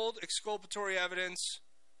withhold exculpatory evidence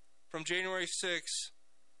from January 6th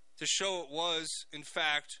to show it was, in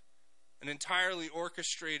fact, an entirely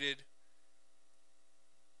orchestrated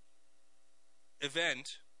event.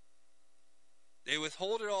 They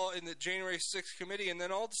withhold it all in the January 6th committee, and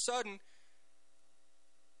then all of a sudden,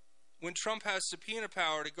 when Trump has subpoena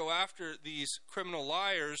power to go after these criminal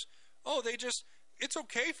liars, it's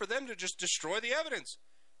okay for them to just destroy the evidence.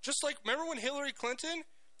 Just like, remember when Hillary Clinton,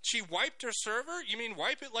 she wiped her server? You mean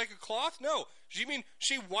wipe it like a cloth? No. You mean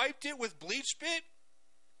she wiped it with BleachBit?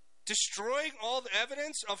 Destroying all the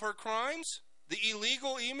evidence of her crimes? The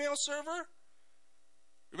illegal email server?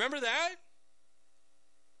 Remember that?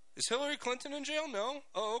 Is Hillary Clinton in jail? No?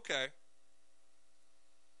 Oh, okay.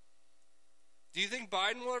 Do you think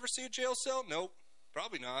Biden will ever see a jail cell? Nope.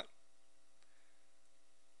 Probably not.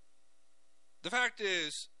 The fact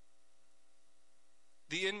is,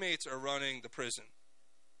 the inmates are running the prison.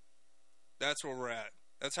 That's where we're at.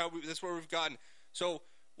 That's where we've gotten. So,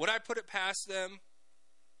 would I put it past them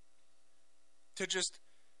to just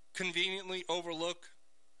conveniently overlook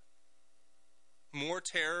more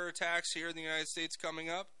terror attacks here in the United States coming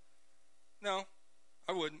up? No,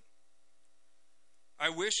 I wouldn't. I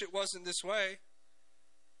wish it wasn't this way.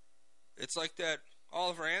 It's like that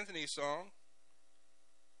Oliver Anthony song.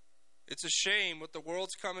 It's a shame what the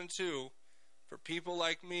world's coming to for people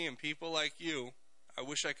like me and people like you. I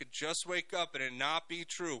wish I could just wake up and it not be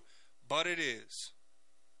true, but it is.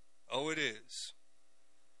 Oh, it is.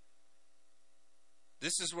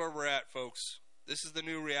 This is where we're at, folks. This is the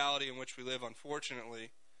new reality in which we live, unfortunately.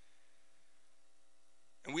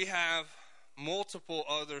 And we have multiple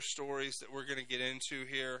other stories that we're going to get into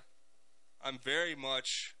here. I'm very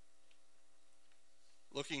much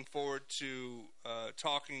looking forward to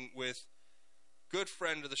talking with good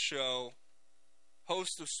friend of the show,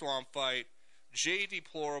 host of Swamp Fight, Jay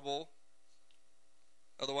Deplorable,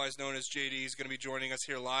 otherwise known as JD. He's going to be joining us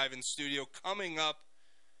here live in studio coming up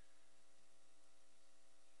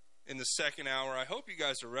in the second hour. I hope you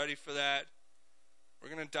guys are ready for that. We're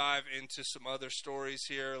going to dive into some other stories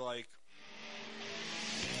here, like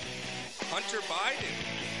Hunter Biden.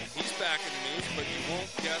 He's back in the news, but you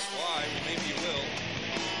won't guess why. Well, maybe you will.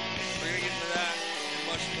 We're going to get into that and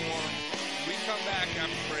much more. We come back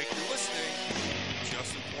after the break. You're listening to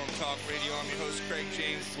Just Informed Talk Radio. I'm your host, Craig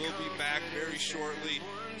James. We'll be back very shortly.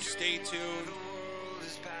 Stay tuned.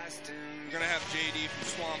 We're going to have JD from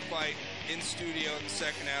Swamp Fight in studio in the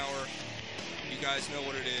second hour. You guys know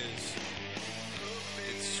what it is.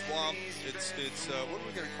 It's Swamp. It's what are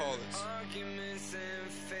we going to call this?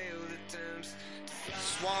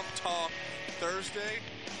 Swamp Talk Thursday.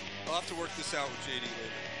 I'll have to work this out with JD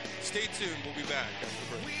later. Stay tuned. We'll be back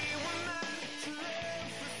after the break.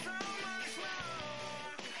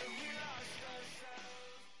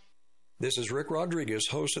 This is Rick Rodriguez,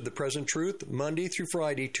 host of The Present Truth, Monday through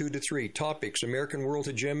Friday, 2 to 3. Topics: American world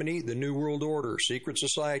hegemony, the New World Order, secret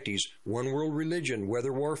societies, one world religion,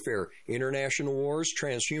 weather warfare, international wars,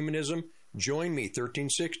 transhumanism. Join me,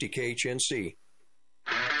 1360 KHNC.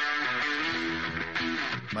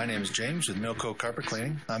 My name is James with Milco Carpet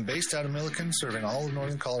Cleaning. I'm based out of Milliken, serving all of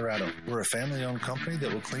northern Colorado. We're a family-owned company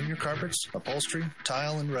that will clean your carpets, upholstery,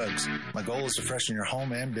 tile, and rugs. My goal is to freshen your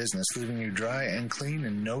home and business, leaving you dry and clean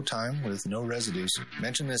in no time with no residues.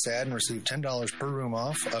 Mention this ad and receive $10 per room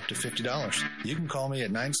off, up to $50. You can call me at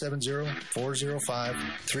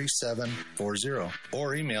 970-405-3740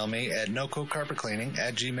 or email me at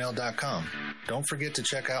nococarpetcleaning@gmail.com. Don't forget to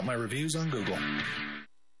check out my reviews on Google.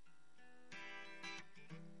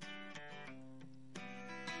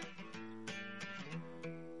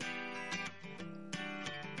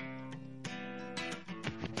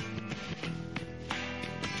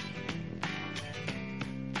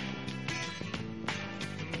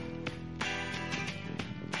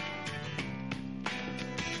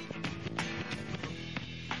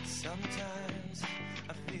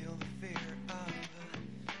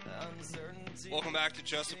 Welcome back to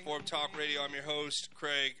Just Informed Talk Radio. I'm your host,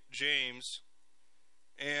 Craig James.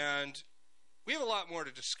 And we have a lot more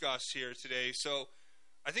to discuss here today. So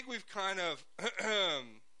I think we've kind of...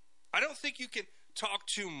 I don't think you can talk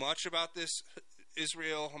too much about this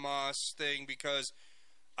Israel-Hamas thing because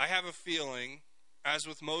I have a feeling, as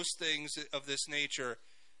with most things of this nature,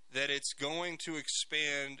 that it's going to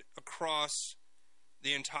expand across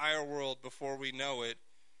the entire world before we know it.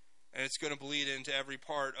 And it's going to bleed into every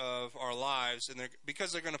part of our lives, and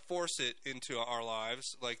because they're going to force it into our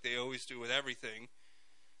lives, like they always do with everything.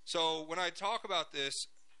 So when I talk about this,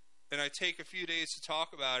 and I take a few days to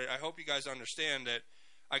talk about it, I hope you guys understand that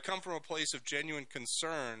I come from a place of genuine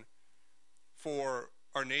concern for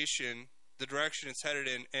our nation, the direction it's headed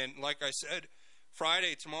in. And like I said,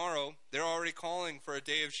 Friday, tomorrow, they're already calling for a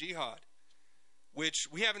day of jihad, which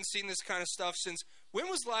we haven't seen this kind of stuff since... When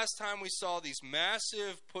was the last time we saw these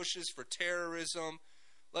massive pushes for terrorism?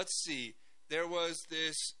 Let's see. There was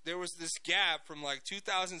this gap from like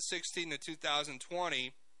 2016 to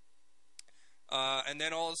 2020, and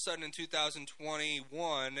then all of a sudden in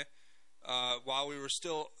 2021, while we were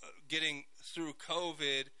still getting through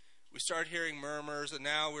COVID, we started hearing murmurs, and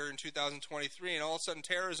now we're in 2023, and all of a sudden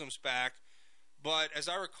terrorism's back. But as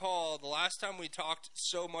I recall, the last time we talked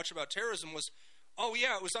so much about terrorism was, oh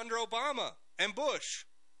yeah, it was under Obama and Bush,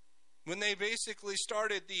 when they basically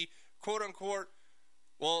started the quote-unquote,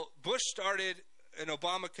 well, Bush started and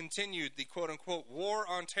Obama continued the quote-unquote war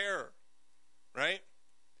on terror, right?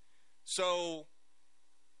 So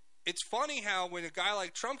it's funny how when a guy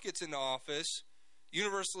like Trump gets into office,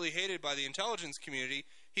 universally hated by the intelligence community,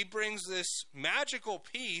 he brings this magical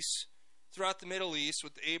peace throughout the Middle East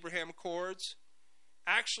with the Abraham Accords,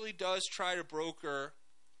 actually does try to broker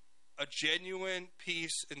a genuine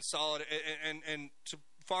peace and solid and to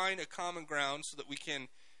find a common ground so that we can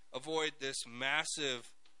avoid this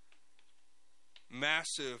massive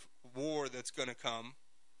war that's going to come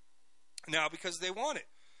now because they want it.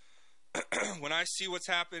 When I see what's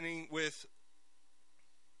happening with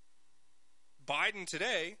Biden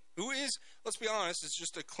today, who is, let's be honest, it's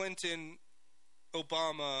just a Clinton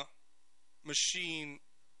Obama machine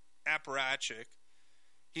apparatchik.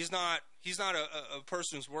 He's not a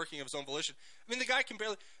person who's working of his own volition. I mean, the guy can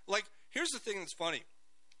barely... Like, here's the thing that's funny.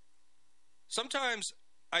 Sometimes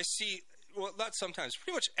I see... Well, not sometimes.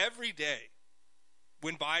 Pretty much every day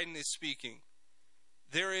when Biden is speaking,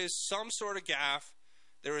 there is some sort of gaffe,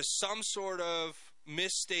 there is some sort of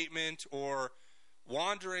misstatement or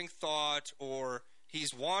wandering thought, or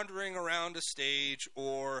he's wandering around a stage,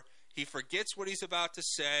 or he forgets what he's about to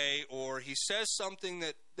say, or he says something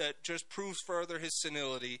that just proves further his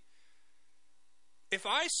senility. If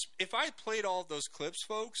I played all of those clips,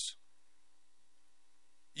 folks,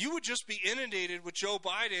 you would just be inundated with Joe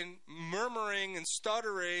Biden murmuring and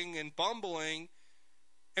stuttering and bumbling,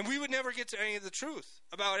 and we would never get to any of the truth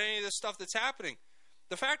about any of the stuff that's happening.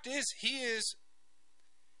 The fact is, he is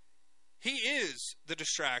the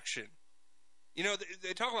distraction. You know,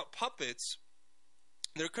 they talk about puppets.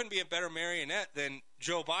 There couldn't be a better marionette than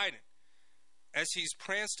Joe Biden, as he's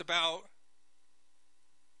pranced about,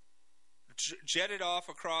 jetted off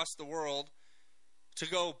across the world to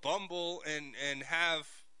go bumble and have,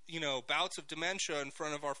 you know, bouts of dementia in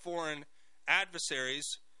front of our foreign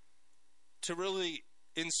adversaries to really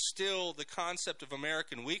instill the concept of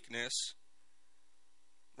American weakness,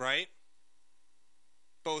 right?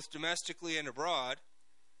 Both domestically and abroad,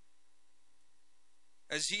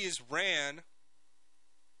 as he is ran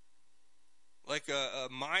like a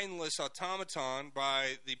mindless automaton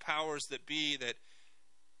by the powers that be that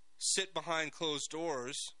sit behind closed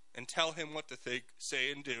doors and tell him what to think,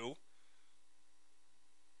 say, and do.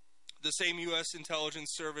 The same U.S.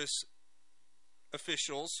 intelligence service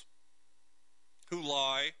officials who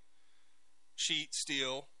lie, cheat,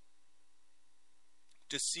 steal,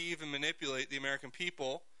 deceive and manipulate the American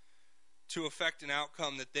people to affect an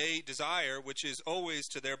outcome that they desire, which is always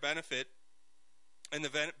to their benefit and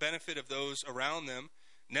the benefit of those around them,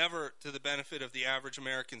 never to the benefit of the average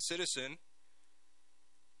American citizen.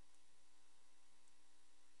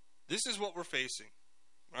 This is what we're facing,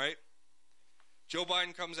 right? Joe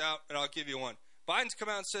Biden comes out, and I'll give you one. Biden's come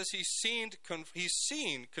out and says he's seen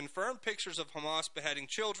confirmed pictures of Hamas beheading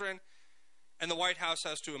children, and the White House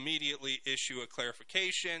has to immediately issue a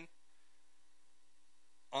clarification.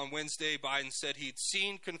 On Wednesday, Biden said he'd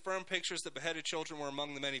seen confirmed pictures that beheaded children were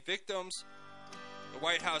among the many victims. The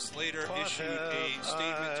White House later issued a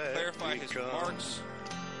statement to clarify his remarks.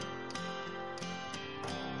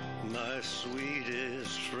 My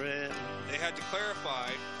sweetest friend. They had to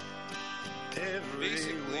clarify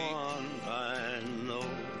basically I know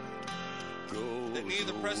that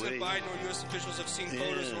neither President Biden nor U.S. officials have seen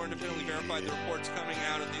photos nor independently verified the reports coming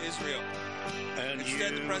out of Israel.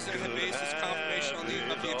 Instead, the president had based his confirmation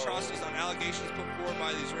of the atrocities on allegations put forward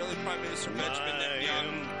by the Israeli Prime Minister Benjamin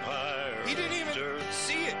Netanyahu. He didn't even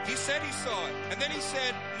see it. He said he saw it. And then he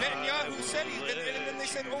said, Netanyahu said he, and then they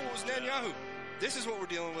said, oh, it was Netanyahu. This is what we're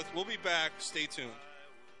dealing with. We'll be back. Stay tuned.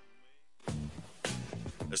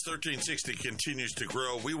 As 1360 continues to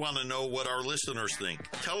grow, we want to know what our listeners think.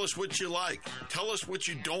 Tell us what you like. Tell us what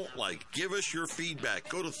you don't like. Give us your feedback.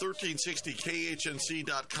 Go to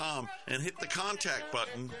 1360khnc.com and hit the contact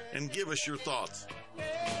button and give us your thoughts.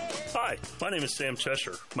 Hi, my name is Sam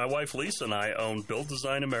Cheshire. My wife Lisa and I own Build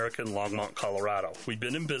Design America in Longmont, Colorado. We've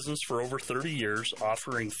been in business for over 30 years,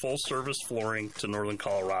 offering full-service flooring to Northern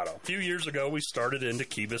Colorado. A few years ago, we started into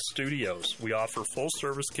Kibis Studios. We offer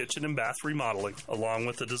full-service kitchen and bath remodeling, along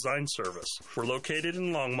with a design service. We're located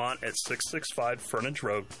in Longmont at 665 Frontage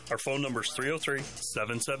Road. Our phone number is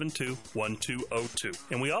 303-772-1202.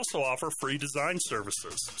 And we also offer free design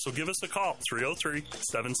services. So give us a call,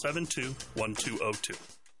 303-772-1202.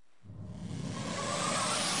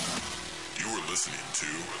 You're listening to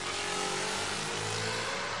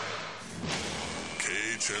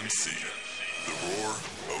KHNC, the roar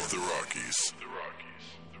of the Rockies.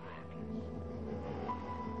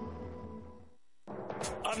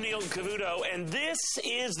 I'm Neil Cavuto, and this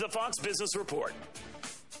is the Fox Business Report.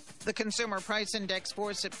 The Consumer Price Index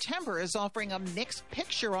for September is offering a mixed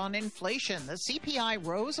picture on inflation. The CPI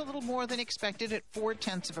rose a little more than expected at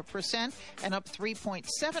 0.4% and up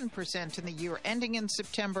 3.7% in the year ending in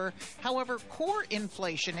September. However, core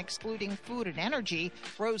inflation, excluding food and energy,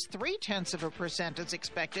 rose 0.3% as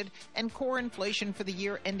expected, and core inflation for the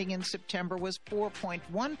year ending in September was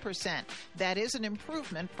 4.1%. That is an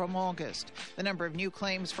improvement from August. The number of new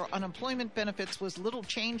claims for unemployment benefits was little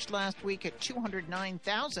changed last week at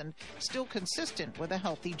 209,000. Still consistent with a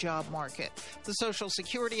healthy job market. The Social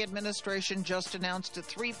Security Administration just announced a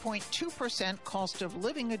 3.2% cost of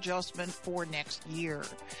living adjustment for next year.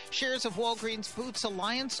 Shares of Walgreens Boots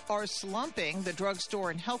Alliance are slumping. The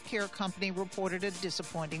drugstore and healthcare company reported a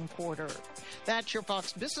disappointing quarter. That's your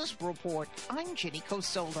Fox Business Report. I'm Jenny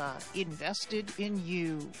Cosola, invested in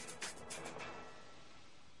you.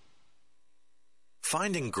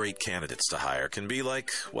 Finding great candidates to hire can be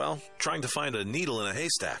like, well, trying to find a needle in a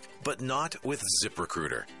haystack, but not with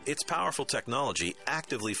ZipRecruiter. Its powerful technology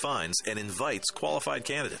actively finds and invites qualified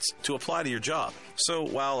candidates to apply to your job. So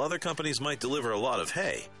while other companies might deliver a lot of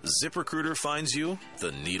hay, ZipRecruiter finds you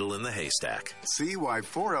the needle in the haystack. See why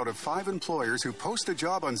 4 out of 5 employers who post a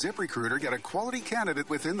job on ZipRecruiter get a quality candidate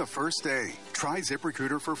within the first day. Try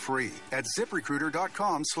ZipRecruiter for free at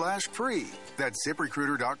ZipRecruiter.com/free. That's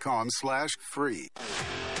ZipRecruiter.com/free.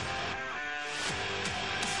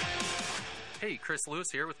 Hey, Chris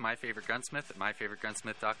Lewis here with My Favorite Gunsmith at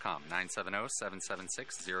MyFavoriteGunsmith.com,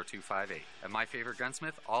 970-776-0258. At My Favorite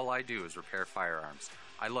Gunsmith, all I do is repair firearms.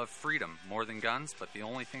 I love freedom more than guns, but the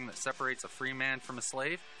only thing that separates a free man from a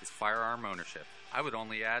slave is firearm ownership. I would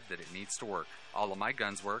only add that it needs to work. All of my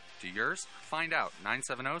guns work. Do yours? Find out.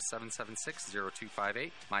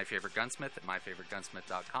 970-776-0258. My Favorite Gunsmith at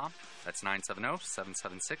MyFavoriteGunsmith.com. That's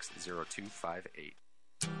 970-776-0258.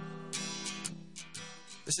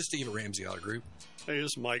 This is Steve at Ramsey Auto Group. Hey,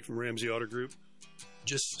 this is Mike from Ramsey Auto Group.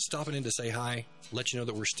 Just stopping in to say hi, let you know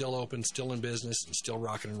that we're still open, still in business, and still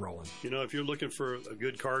rocking and rolling. You know, if you're looking for a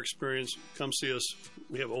good car experience, come see us.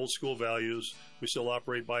 We have old school values. We still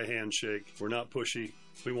operate by handshake. We're not pushy.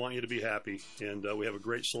 We want you to be happy, and we have a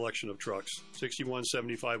great selection of trucks.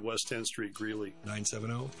 6175 West 10th Street, Greeley.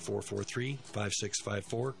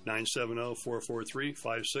 970-443-5654.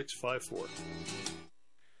 970-443-5654.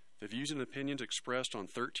 The views and opinions expressed on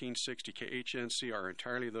 1360 KHNC are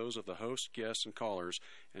entirely those of the host, guests, and callers,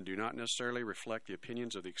 and do not necessarily reflect the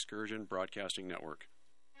opinions of the Excursion Broadcasting Network.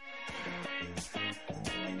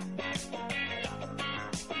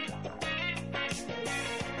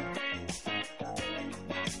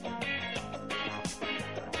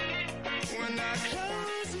 When I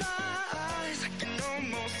close my eyes, I can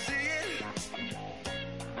almost see it.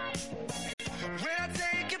 When I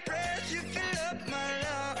take a breath, you fill up my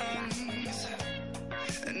lungs.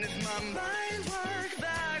 And if my mind worked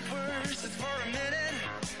backwards just for a minute,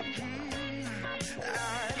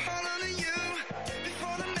 I'd hold on to you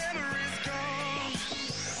before the memory's gone.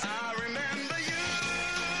 I remember you,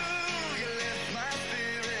 you lift my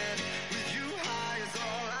spirit. With you high is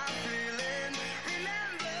all I'm feeling.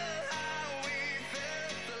 Remember how we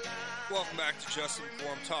felt alive. Welcome back to Just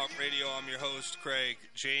Informed Talk Radio. I'm your host, Craig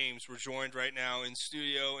James. We're joined right now in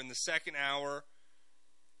studio in the second hour.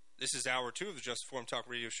 This is hour 2 of the Just Informed Talk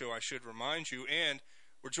Radio Show, I should remind you. And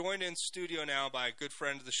we're joined in studio now by a good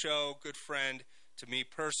friend of the show, good friend to me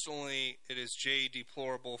personally. It is Jay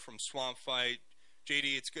Deplorable from Swamp Fight.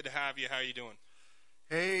 JD, it's good to have you. How are you doing?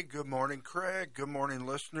 Hey, good morning, Craig. Good morning,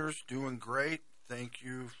 listeners. Doing great. Thank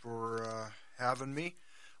you for having me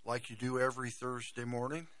like you do every Thursday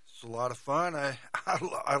morning. It's a lot of fun.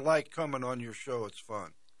 I like coming on your show. It's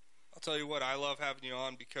fun. I'll tell you what, I love having you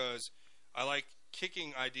on because I like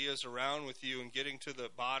kicking ideas around with you and getting to the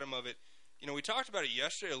bottom of it. You know, we talked about it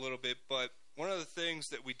yesterday a little bit, but one of the things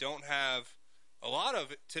that we don't have a lot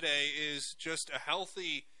of today is just a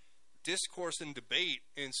healthy discourse and debate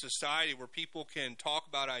in society where people can talk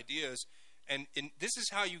about ideas. And this is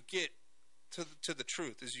how you get to the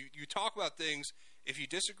truth, is you talk about things. If you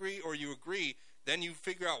disagree or you agree, then you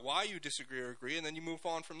figure out why you disagree or agree, and then you move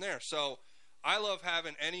on from there. So I love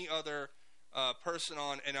having any other person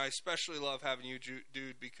on, and I especially love having you,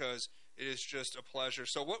 dude, because it is just a pleasure.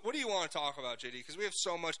 So what do you want to talk about, JD? Because we have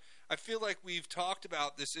so much. I feel like we've talked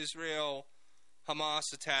about this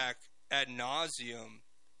Israel-Hamas attack ad nauseum,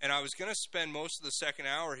 and I was going to spend most of the second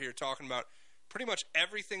hour here talking about pretty much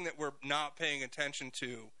everything that we're not paying attention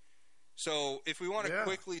to. So if we want to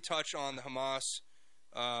quickly touch on the Hamas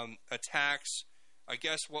attacks, I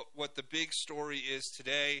guess what the big story is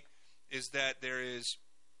today is that there's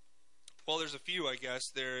a few, I guess.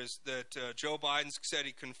 There's that Joe Biden said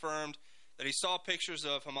he confirmed that he saw pictures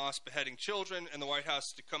of Hamas beheading children, and the White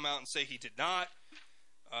House to come out and say he did not.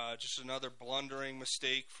 Just another blundering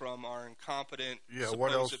mistake from our incompetent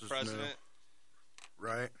supposed president. New?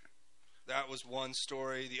 Right. That was one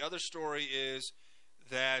story. The other story is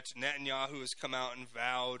that Netanyahu has come out and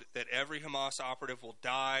vowed that every Hamas operative will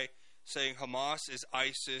die, saying Hamas is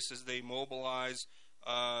ISIS as they mobilize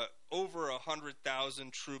over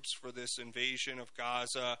 100,000 troops for this invasion of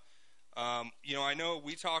Gaza. I know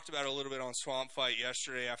we talked about it a little bit on Swamp Fight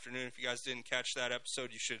yesterday afternoon. If you guys didn't catch that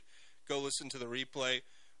episode, you should go listen to the replay.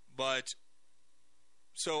 But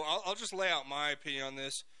so I'll just lay out my opinion on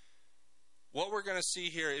this. What we're going to see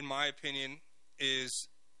here, in my opinion, is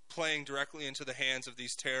playing directly into the hands of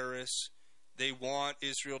these terrorists. They want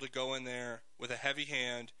Israel to go in there with a heavy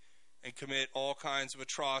hand and commit all kinds of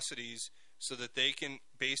atrocities so that they can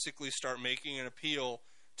basically start making an appeal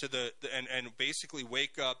to and basically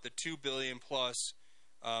wake up the 2 billion plus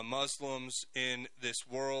Muslims in this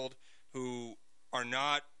world who are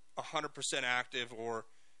not 100% active or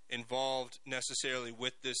involved necessarily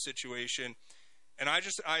with this situation. And I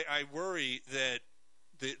worry that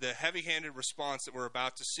the heavy-handed response that we're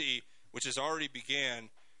about to see, which has already began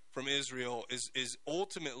from Israel, is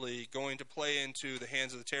ultimately going to play into the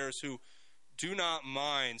hands of the terrorists who do not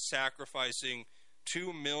mind sacrificing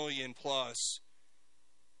 2 million plus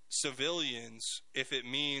civilians if it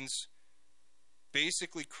means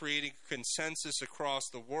basically creating a consensus across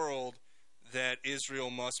the world that Israel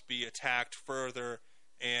must be attacked further.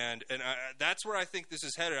 And that's where I think this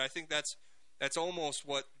is headed. I think that's almost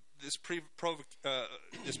what this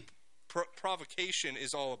provocation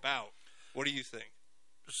is all about. What do you think?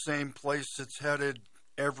 Same place it's headed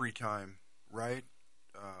every time, right?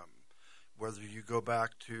 Whether you go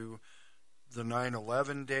back to the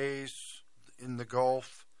 9/11 days in the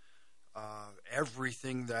Gulf,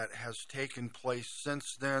 everything that has taken place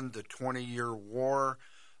since then, the 20-year war,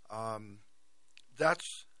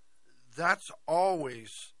 that's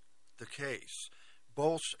always the case.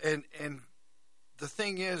 And the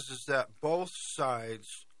thing is that both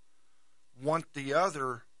sides want the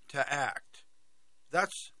other to act.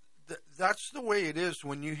 That's the way it is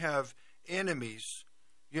when you have enemies.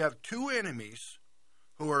 You have two enemies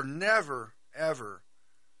who are never, ever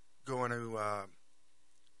going to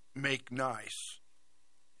make nice.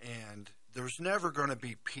 And there's never going to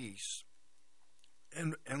be peace.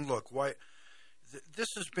 And look,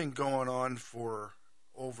 this has been going on for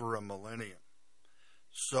over a millennium.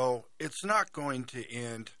 So it's not going to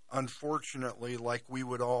end, unfortunately, like we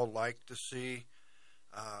would all like to see.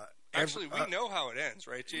 Actually, we know how it ends,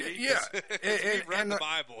 right, GD? Yeah. We've read the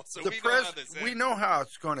Bible, so we know how this ends. We know how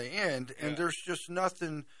it's going to end, and there's just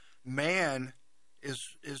nothing man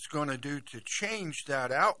is going to do to change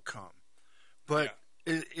that outcome. But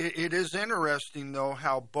it is interesting, though,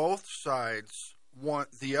 how both sides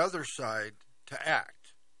want the other side to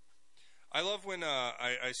act. I love when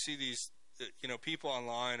I see these, people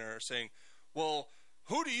online are saying, well,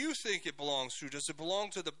 who do you think it belongs to? Does it belong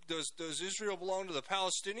to does Israel belong to the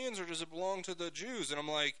Palestinians, or does it belong to the Jews? And I'm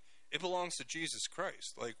like, it belongs to Jesus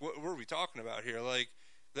Christ. Like, what are we talking about here? Like,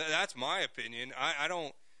 that's my opinion. I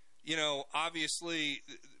don't, obviously,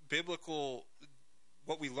 biblical,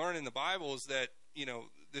 what we learn in the Bible is that,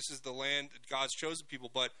 this is the land, God's chosen people,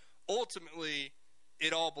 but ultimately,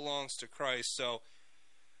 it all belongs to Christ. So,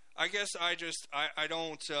 I guess I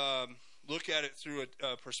don't look at it through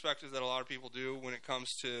a perspective that a lot of people do when it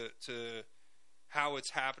comes to how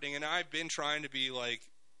it's happening. And I've been trying to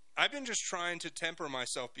I've been just trying to temper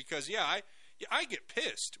myself because, I get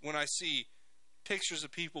pissed when I see pictures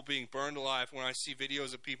of people being burned alive, when I see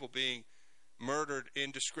videos of people being murdered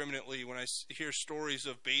indiscriminately, when I hear stories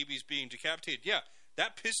of babies being decapitated. Yeah,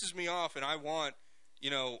 that pisses me off, and I want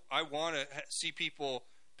to see people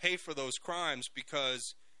pay for those crimes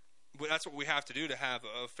because that's what we have to do to have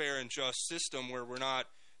a fair and just system where we're not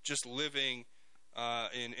just living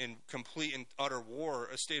in complete and utter war,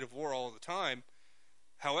 a state of war all the time.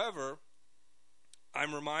 However,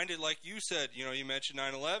 I'm reminded, like you said, you mentioned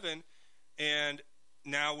 9/11, and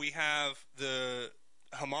now we have the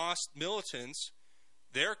Hamas militants.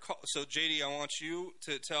 So, JD, I want you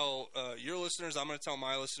to tell your listeners, I'm going to tell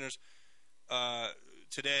my listeners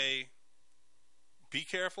today, be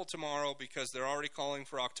careful tomorrow because they're already calling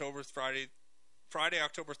for Friday,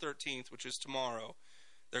 October 13th, which is tomorrow.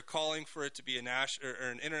 They're calling for it to be an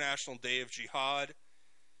international day of jihad.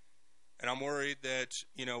 And I'm worried that,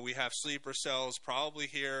 we have sleeper cells probably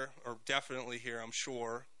here, or definitely here, I'm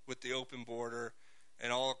sure, with the open border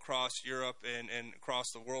and all across Europe and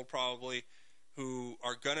across the world probably, who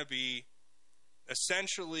are going to be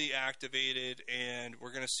essentially activated, and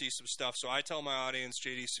we're going to see some stuff. So I tell my audience,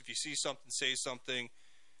 JD, if you see something, say something.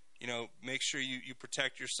 Make sure you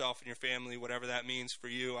protect yourself and your family, whatever that means for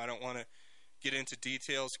you. I don't want to get into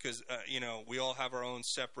details because, we all have our own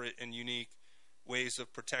separate and unique ways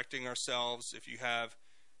of protecting ourselves. If you have,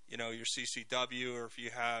 your CCW, or if you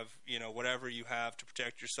have, whatever you have to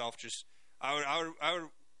protect yourself, just I would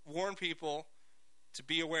warn people to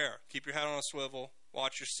be aware. Keep your head on a swivel.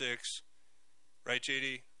 Watch your six. Right,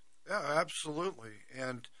 JD? Yeah, absolutely.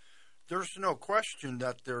 And there's no question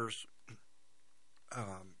that there's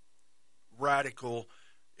radical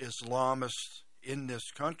Islamists in this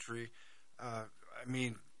country.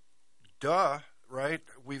 Right?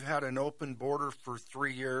 We've had an open border for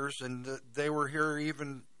 3 years, and they were here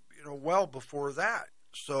even, well before that.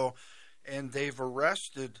 So, and they've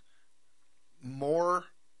arrested more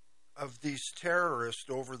of these terrorists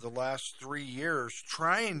over the last 3 years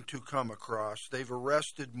trying to come across. They've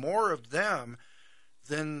arrested more of them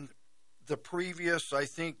than the previous, I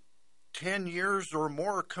think, 10 years or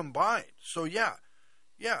more combined. So, yeah,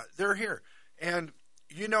 they're here. And,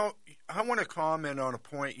 I want to comment on a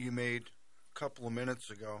point you made a couple of minutes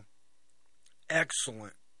ago.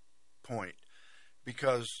 Excellent point.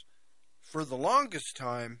 Because for the longest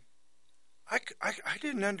time, I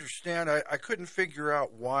didn't understand. I couldn't figure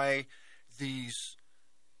out why these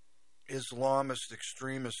Islamist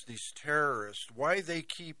extremists, these terrorists, why they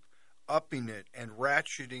keep upping it and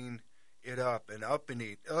ratcheting it up and upping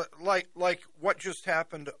it. Like what just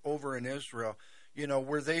happened over in Israel,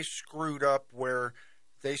 where they screwed up, where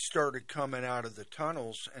they started coming out of the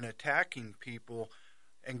tunnels and attacking people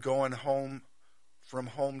and going from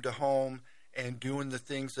home to home and doing the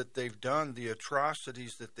things that they've done, the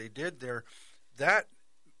atrocities that they did there. That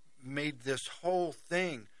made this whole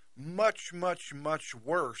thing much, much, much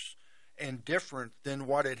worse and different than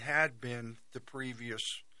what it had been the previous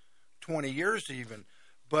 20 years even.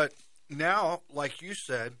 But now, like you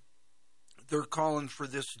said, they're calling for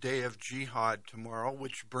this day of jihad tomorrow,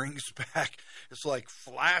 which brings back, it's like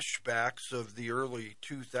flashbacks of the early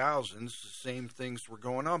 2000s. The same things were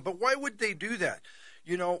going on. But why would they do that?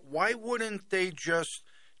 Why wouldn't they just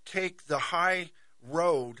take the high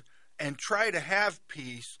road and try to have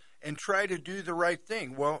peace and try to do the right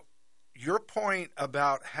thing? Well, your point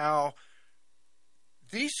about how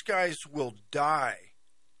these guys will die,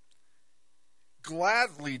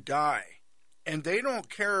 gladly die, and they don't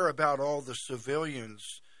care about all the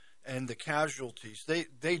civilians and the casualties.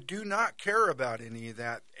 They do not care about any of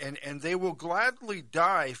that, and they will gladly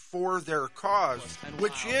die for their cause,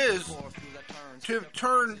 which is to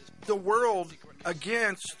turn the world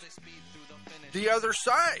against the other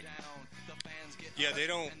side. Yeah, they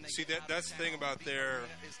don't see that. That's the thing about their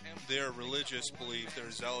religious belief,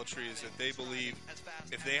 their zealotry, is that they believe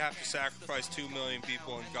if they have to sacrifice 2 million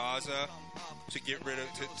people in Gaza to get rid of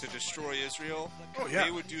to destroy Israel,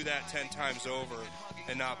 they would do that 10 times over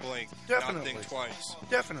and not blink, not think twice.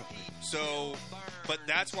 Definitely. So, but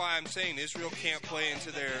that's why I'm saying Israel can't play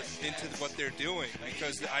into what they're doing,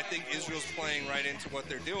 because I think Israel's playing right into what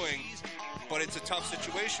they're doing. But it's a tough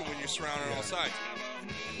situation when you're surrounded on all sides.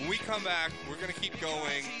 When we come back, we're going to keep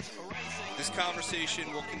going. This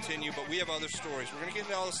conversation will continue, but we have other stories. We're going to get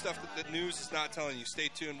into all the stuff that the news is not telling you. Stay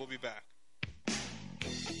tuned. We'll be back.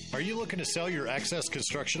 Are you looking to sell your excess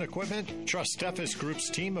construction equipment? Trust Steffes Group's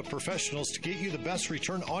team of professionals to get you the best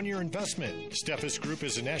return on your investment. Steffes Group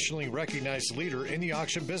is a nationally recognized leader in the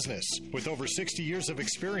auction business with over 60 years of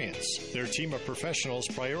experience. Their team of professionals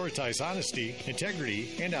prioritize honesty,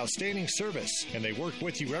 integrity, and outstanding service, and they work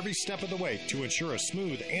with you every step of the way to ensure a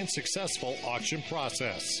smooth and successful auction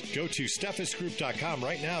process. Go to SteffesGroup.com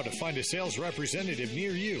right now to find a sales representative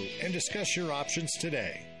near you and discuss your options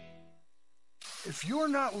today. If you're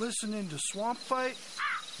not listening to Swamp Fight,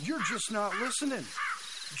 you're just not listening.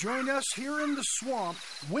 Join us here in the Swamp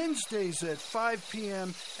Wednesdays at 5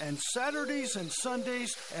 p.m. and Saturdays and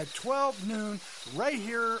Sundays at 12 noon right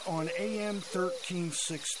here on AM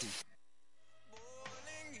 1360.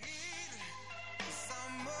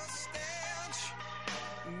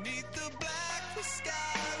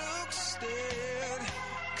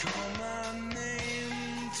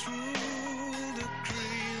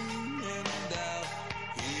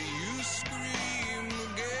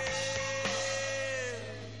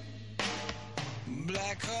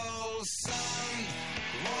 Son,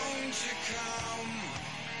 won't you come?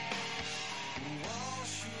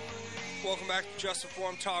 Welcome back to Just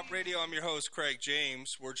Informed Talk Radio. I'm your host, Craig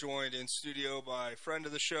James. We're joined in studio by friend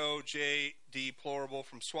of the show, J.D. Plorable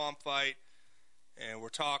from Swamp Fight. And we're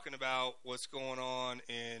talking about what's going on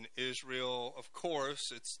in Israel. Of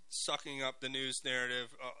course, it's sucking up the news narrative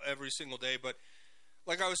every single day. But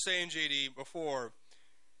like I was saying, J.D., before,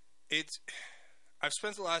 I've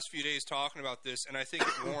spent the last few days talking about this, and I think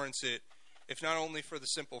it warrants it, if not only for the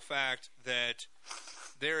simple fact that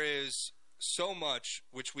there is so much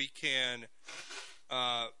which we can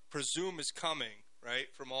presume is coming, right,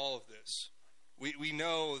 from all of this. We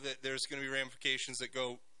know that there's going to be ramifications that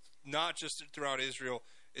go not just throughout Israel,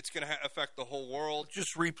 it's going to affect the whole world.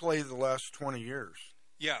 Just replay the last 20 years.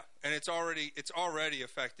 Yeah, and it's already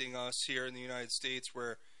affecting us here in the United States,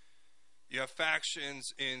 where you have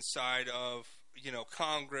factions inside of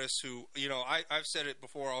Congress who, I've said it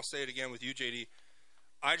before, I'll say it again with you, JD.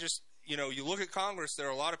 You look at Congress, there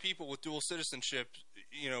are a lot of people with dual citizenship,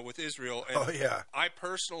 with Israel. And I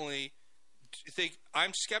personally think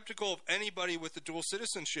I'm skeptical of anybody with the dual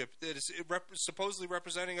citizenship that is supposedly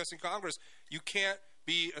representing us in Congress. You can't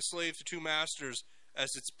be a slave to two masters,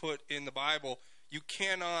 as it's put in the Bible. You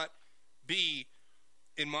cannot be,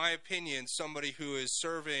 in my opinion, somebody who is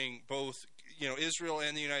serving both Israel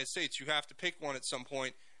and the United States. You have to pick one at some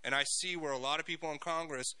point, and I see where a lot of people in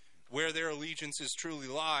Congress, where their allegiances truly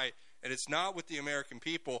lie, and it's not with the American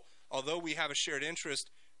people, although we have a shared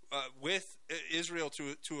interest with Israel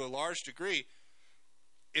to a large degree.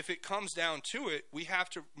 If it comes down to it, we have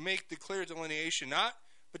to make the clear delineation, not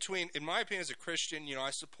between, in my opinion, as a Christian,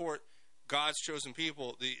 I support God's chosen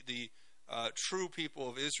people, the true people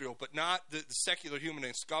of Israel, but not the secular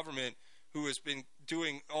humanist government who has been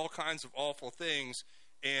doing all kinds of awful things,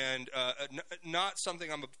 and not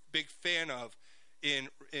something I'm a big fan of in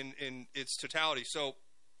its totality. So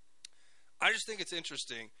I just think it's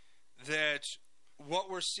interesting that what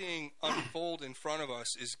we're seeing unfold in front of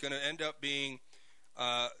us is going to end up being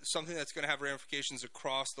something that's going to have ramifications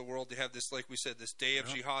across the world. They have this, like we said, this day of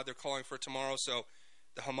jihad they're calling for tomorrow. So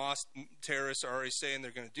the Hamas terrorists are already saying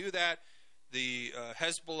they're going to do that. The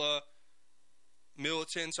Hezbollah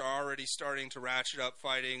militants are already starting to ratchet up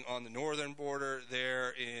fighting on the northern border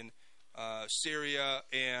there in Syria,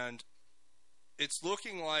 and it's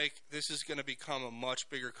looking like this is going to become a much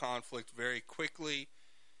bigger conflict very quickly.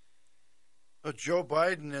 Joe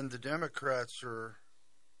Biden and the Democrats are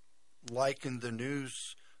liking the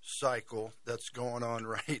news cycle that's going on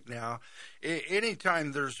right now.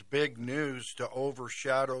 Anytime there's big news to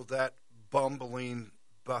overshadow that bumbling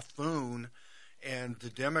buffoon and the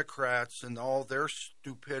Democrats and all their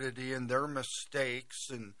stupidity and their mistakes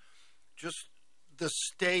and just the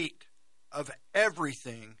state of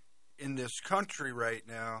everything in this country right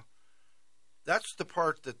now, that's the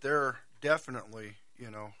part that they're definitely,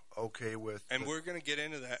 okay with. And we're going to get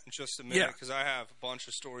into that in just a minute because I have a bunch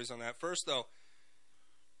of stories on that. First, though,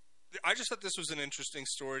 I just thought this was an interesting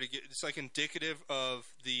story to get. It's like indicative of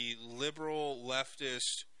the liberal,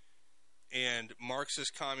 leftist, and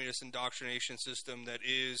Marxist communist indoctrination system that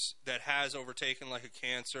has overtaken like a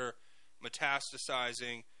cancer,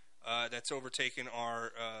 metastasizing, that's overtaken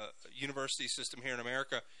our university system here in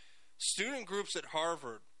America. Student groups at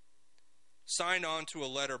Harvard signed on to a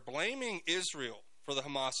letter blaming Israel for the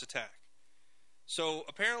Hamas attack. So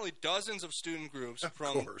apparently dozens of student groups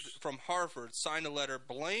from Harvard signed a letter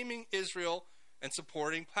blaming Israel and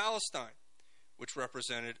supporting Palestine, which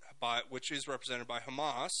is represented by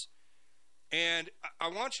Hamas. And I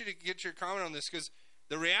want you to get your comment on this because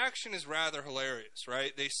the reaction is rather hilarious,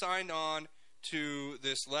 right? They signed on to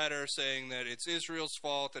this letter saying that it's Israel's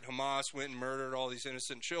fault that Hamas went and murdered all these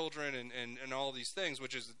innocent children and all these things,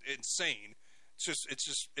 which is insane.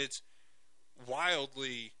 It's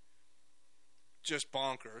wildly just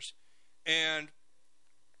bonkers.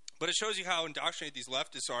 But it shows you how indoctrinated these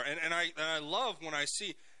leftists are. And I love when I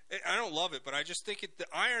see, I don't love it, but I just think the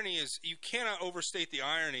irony is, you cannot overstate the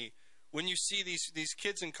irony when you see these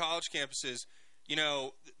kids in college campuses,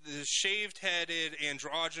 the shaved-headed,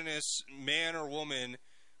 androgynous man or woman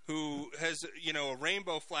who has, a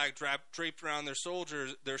rainbow flag draped around their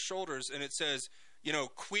shoulders, and it says,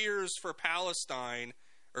 queers for Palestine,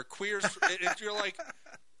 or queers. You're like,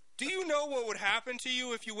 do you know what would happen to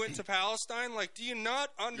you if you went to Palestine? Like, do you not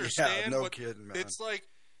understand? Yeah, no kidding, man. It's like,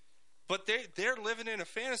 but they're living in a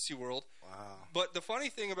fantasy world. Wow. But the funny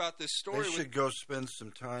thing about this story, they should go spend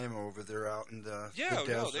some time over there out in the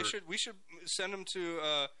desert. They should. We should send them to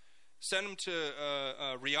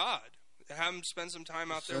Riyadh. Have them spend some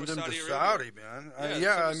time out there with Saudi Arabia. Saudi, man.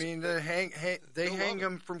 I mean, they hang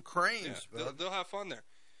them from cranes. Yeah, they'll have fun there.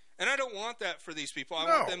 And I don't want that for these people. I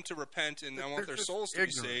want them to repent, and I want their souls to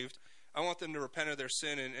be saved. I want them to repent of their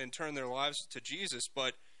sin and turn their lives to Jesus.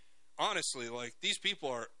 But honestly, like, these people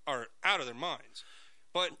are out of their minds.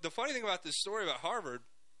 But the funny thing about this story about Harvard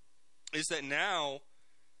is that now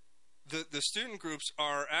the student groups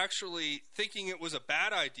are actually thinking it was a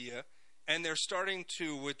bad idea, and they're starting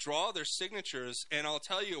to withdraw their signatures. And I'll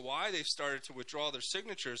tell you why they've started to withdraw their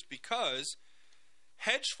signatures, because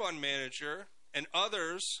hedge fund manager and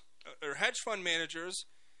others, or hedge fund managers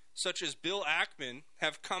such as Bill Ackman,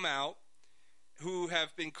 have come out who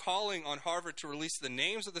have been calling on Harvard to release the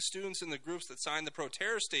names of the students in the groups that signed the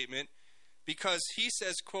pro-terror statement, because he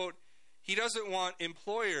says, quote, he doesn't want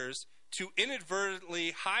employers to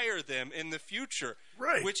inadvertently hire them in the future.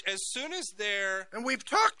 Right. Which as soon as they're... And we've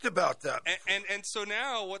talked about that before. And so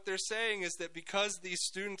now what they're saying is that because these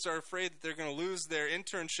students are afraid that they're going to lose their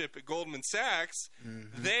internship at Goldman Sachs,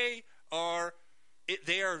 they are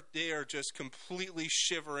just completely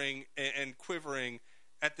shivering and quivering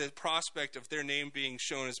at the prospect of their name being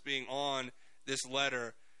shown as being on this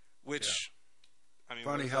letter, which... I mean,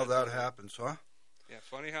 funny how that happens, huh? Yeah,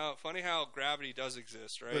 funny how gravity does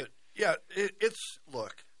exist, right? But, yeah,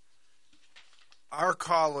 look, our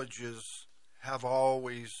colleges have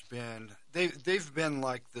always been, they've been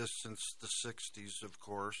like this since the 60s, of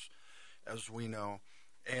course, as we know.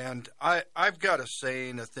 And I've got a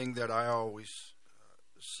saying, a thing that I always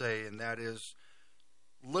say, and that is,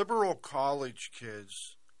 liberal college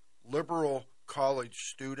kids, liberal college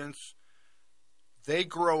students, they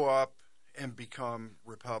grow up and become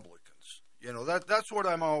Republicans. That's what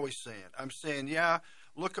I'm always saying. I'm saying, yeah,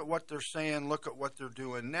 look at what they're saying, look at what they're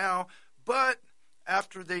doing now, but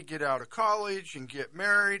after they get out of college and get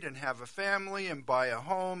married and have a family and buy a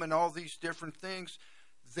home and all these different things,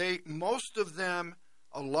 most of them,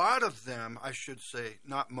 a lot of them, I should say,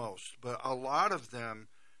 not most, but a lot of them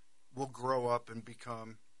will grow up and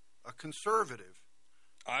become a conservative.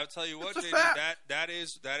 I'll tell you what, JD, that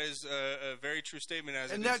is a very true statement.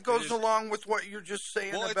 And that goes along with what you're just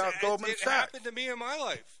saying about Goldman Sachs. It happened to me in my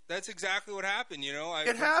life. That's exactly what happened.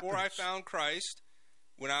 Before I found Christ,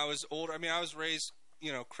 when I was older, I mean, I was raised,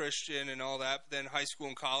 Christian and all that. But then high school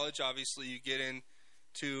and college, obviously, you get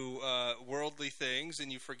into worldly things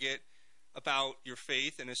and you forget about your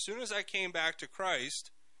faith. And as soon as I came back to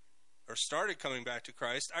Christ, or started coming back to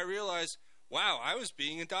Christ, I realized, wow, I was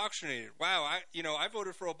being indoctrinated. Wow, I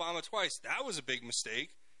voted for Obama twice. That was a big mistake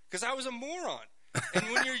because I was a moron. And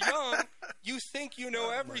when you're young, you think you know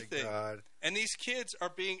everything. My God. And these kids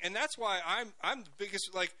are and that's why I'm the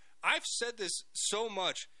biggest, like, I've said this so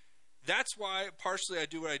much. That's why partially I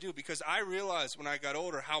do what I do, because I realized when I got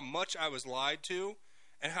older how much I was lied to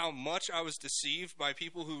and how much I was deceived by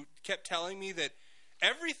people who kept telling me that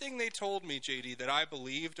everything they told me, JD, that I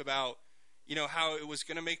believed about how it was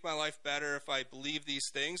going to make my life better if I believed these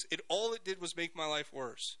things. All it did was make my life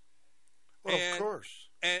worse. Well, of course.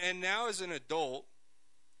 And now as an adult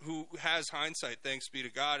who has hindsight, thanks be to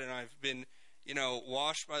God, and I've been,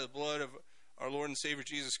 washed by the blood of our Lord and Savior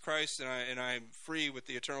Jesus Christ, and I'm free with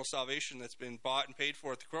the eternal salvation that's been bought and paid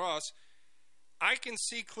for at the cross, I can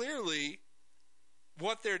see clearly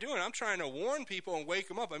what they're doing. I'm trying to warn people and wake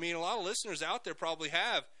them up. I mean, a lot of listeners out there probably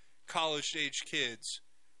have college-age kids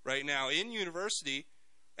right now in university,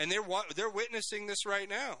 and they're witnessing this right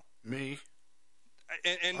now. Me.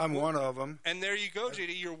 And I'm one of them. And there you go,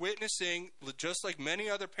 JD. You're witnessing, just like many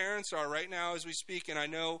other parents are right now as we speak. And I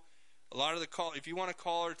know a lot of the call. If you want to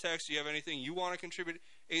call or text, you have anything you want to contribute,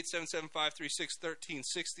 877-536-1360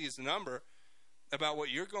 is the number about what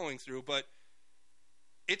you're going through. But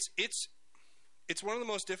it's one of the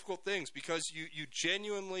most difficult things because you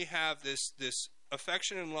genuinely have this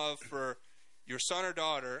affection and love for your son or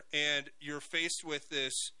daughter, and you're faced with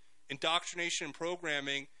this indoctrination and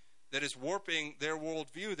programming that is warping their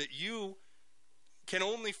worldview that you can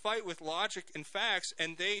only fight with logic and facts.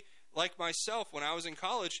 And they, like myself, when I was in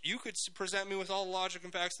college, you could present me with all the logic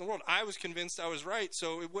and facts in the world. I was convinced I was right,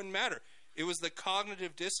 so it wouldn't matter. It was the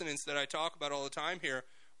cognitive dissonance that I talk about all the time here,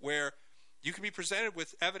 where you can be presented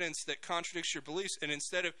with evidence that contradicts your beliefs, and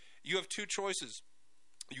instead of, you have two choices.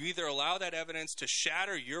 You either allow that evidence to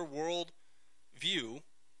shatter your world view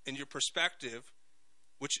and your perspective,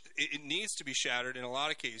 which it needs to be shattered in a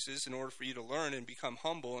lot of cases in order for you to learn and become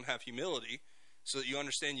humble and have humility so that you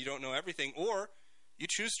understand you don't know everything, or you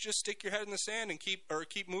choose to just stick your head in the sand and keep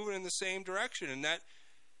moving in the same direction. And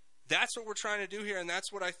that's what we're trying to do here, and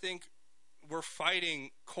that's what I think we're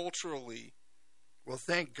fighting culturally. Well,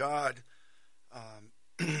 thank God.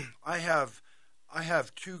 I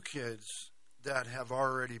have two kids that have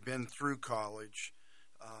already been through college,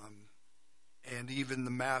 and even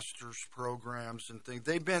the master's programs and things.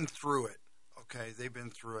 They've been through it. Okay, they've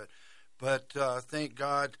been through it. But thank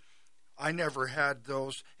God I never had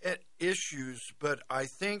those issues. But I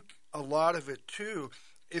think a lot of it, too,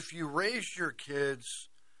 if you raise your kids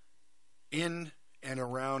in and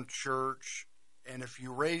around church, and if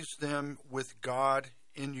you raise them with God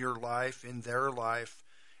in your life, in their life,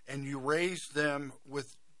 and you raise them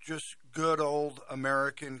with just good old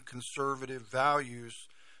American conservative values,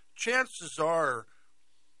 chances are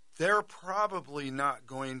they're probably not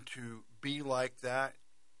going to be like that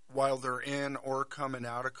while they're in or coming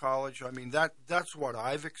out of college. I mean, that's what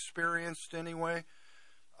I've experienced anyway.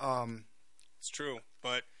 It's true,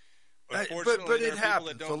 but unfortunately, but there it are happens.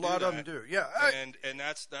 people that don't A lot do of that. them do. Yeah, and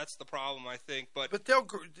that's the problem, I think. But they'll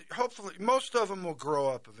hopefully most of them will grow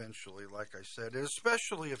up eventually, like I said,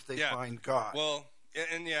 especially if they find God. Well,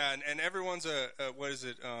 and everyone's what is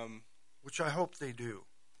it? Which I hope they do.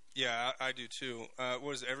 Yeah, I do too.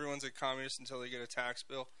 What is it? Everyone's a communist until they get a tax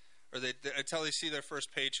bill, or until they see their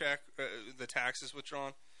first paycheck, the taxes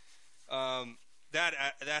withdrawn. That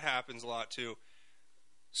happens a lot too.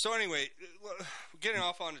 So anyway, getting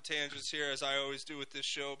off onto tangents here, as I always do with this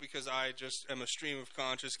show, because I just am a stream of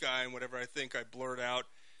conscious guy, and whatever I think I blurt out.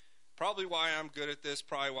 Probably why I'm good at this,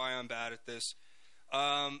 probably why I'm bad at this.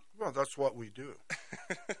 Well, that's what we do.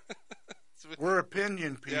 We're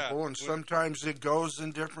opinion people, and sometimes it goes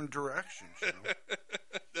in different directions.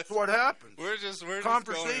 That's what happens. We're just going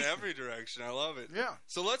in every direction. I love it. Yeah.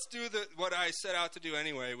 So let's do what I set out to do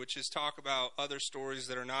anyway, which is talk about other stories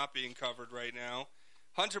that are not being covered right now.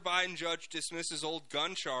 Hunter Biden judge dismisses old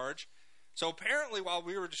gun charge. So apparently, while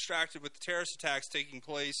we were distracted with the terrorist attacks taking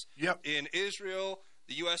place in Israel,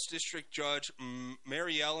 the U.S. District Judge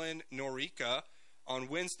Mariellen Norica on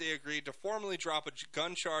Wednesday agreed to formally drop a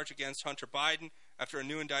gun charge against Hunter Biden after a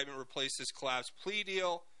new indictment replaced his collapsed plea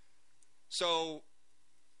deal. So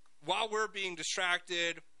while we're being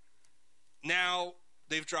distracted, now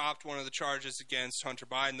they've dropped one of the charges against Hunter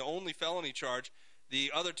Biden, the only felony charge.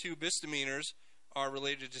 The other two misdemeanors are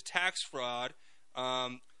related to tax fraud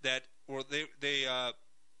they are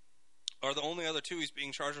the only other two he's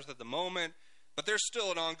being charged with at the moment. But there's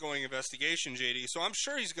still an ongoing investigation, JD. So I'm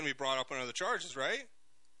sure he's going to be brought up on other charges, right?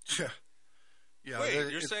 Yeah. Wait,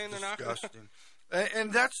 you're saying they're not going to?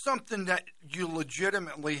 And that's something that you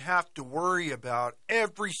legitimately have to worry about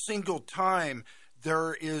every single time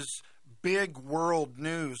there is big world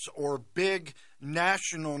news or big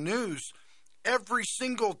national news. Every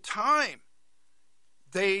single time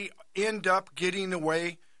they end up getting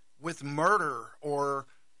away with murder or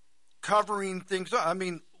covering things up. I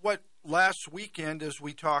mean, last weekend, as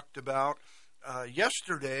we talked about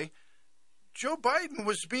yesterday, Joe Biden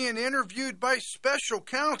was being interviewed by special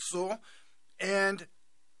counsel, and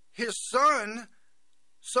his son,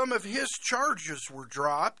 some of his charges were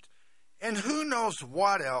dropped, And who knows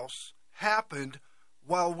what else happened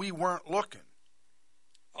while we weren't looking.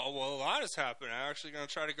 Oh, well, a lot has happened. I'm actually going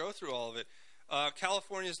to try to go through all of it.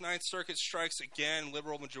 California's Ninth Circuit strikes again.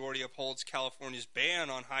 Liberal majority upholds California's ban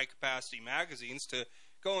on high-capacity magazines. To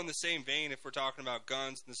go in the same vein, if we're talking about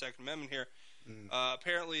guns and the Second Amendment here,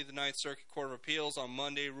 apparently the Ninth Circuit Court of Appeals on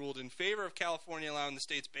Monday ruled in favor of California allowing the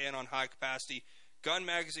state's ban on high-capacity gun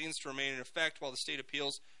magazines to remain in effect while the state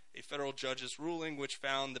appeals a federal judge's ruling which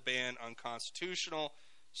found the ban unconstitutional.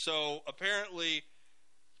 So apparently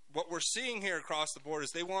what we're seeing here across the board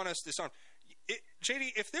is they want us disarmed.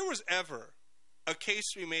 JD, if there was ever a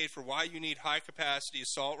case to be made for why you need high-capacity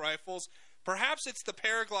assault rifles, perhaps it's the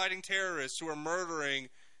paragliding terrorists who are murdering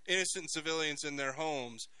innocent civilians in their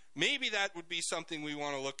homes. Maybe that would be something we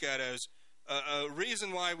want to look at as a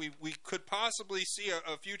reason why we could possibly see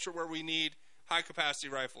a future where we need high-capacity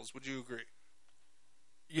rifles. Would you agree?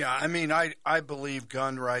 Yeah, I mean, I believe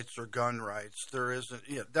gun rights are gun rights. There isn't,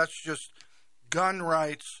 that's just, gun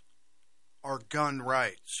rights are gun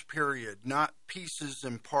rights, period. Not pieces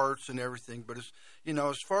and parts and everything, but as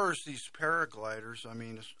far as these paragliders, I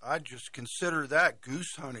mean, I'd just consider that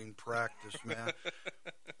goose hunting practice, man.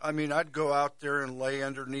 I mean, I'd go out there and lay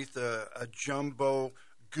underneath a jumbo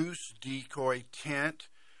goose decoy tent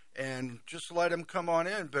and just let them come on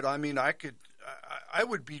in. But I mean, I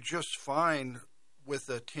would be just fine with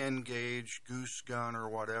a 10-gauge goose gun or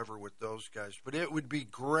whatever with those guys. But it would be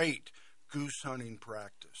great goose hunting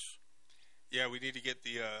practice. Yeah, we need to get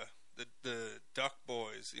the Duck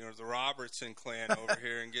Boys, the Robertson clan over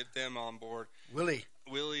here and get them on board. Willie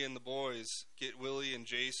and the boys. Get Willie and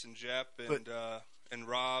Jason, Jep, and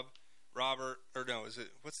Robert, or no,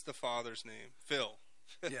 what's the father's name? Phil.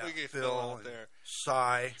 Yeah, we get Phil out there.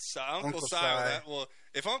 Cy. Uncle Cy. Well,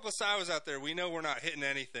 if Uncle Cy was out there, we know we're not hitting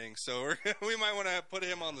anything, so we might want to put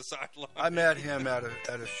him on the sideline. I met him at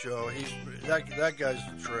a show. That guy's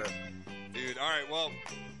a trip. Dude, all right, well,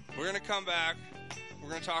 we're going to come back. We're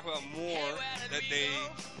going to talk about more that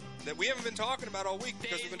we haven't been talking about all week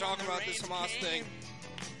because we've been talking about this Hamas thing.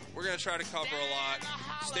 We're going to try to cover a lot.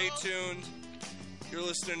 Stay tuned. You're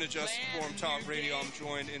listening to Just Informed Talk Radio. I'm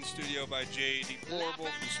joined in studio by Jay Deplorable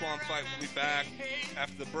from Swamp Fight. We'll be back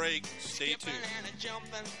after the break. Stay tuned.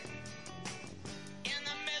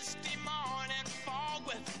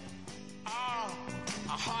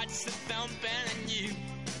 Our hearts are thumping and you,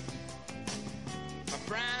 my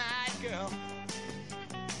brown-eyed girl.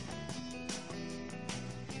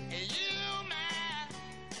 And you, my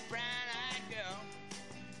brown-eyed girl.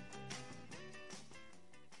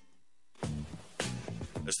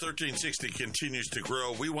 As 1360 continues to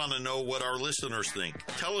grow, we want to know what our listeners think.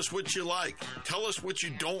 Tell us what you like. Tell us what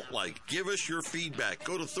you don't like. Give us your feedback.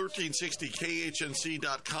 Go to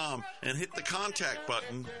 1360khnc.com and hit the contact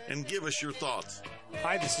button and give us your thoughts.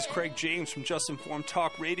 Hi, this is Craig James from Just Informed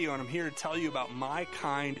Talk Radio, and I'm here to tell you about My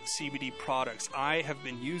Kind CBD products. I have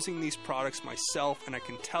been using these products myself, and I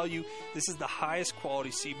can tell you this is the highest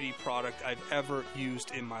quality CBD product I've ever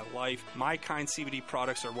used in my life. My Kind CBD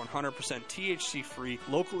products are 100% THC-free,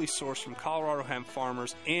 locally sourced from Colorado hemp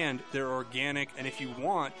farmers, and they're organic. And if you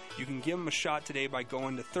want, you can give them a shot today by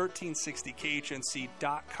going to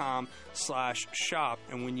 1360khnc.com/shop.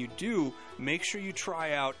 And when you do, make sure you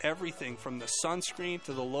try out everything from the sunscreen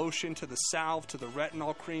to the lotion to the salve to the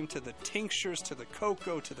retinol cream to the tinctures to the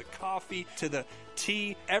cocoa to the coffee to the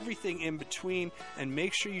tea, everything in between. And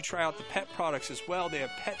make sure you try out the pet products as well. They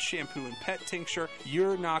have pet shampoo and pet tincture.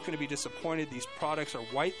 You're not going to be disappointed. These products are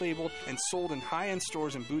white labeled and sold in high-end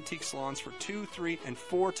stores and boutique salons for 2, 3, and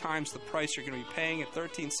 4 times the price you're going to be paying at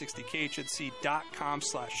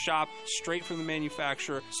 1360khnc.com/shop, straight from the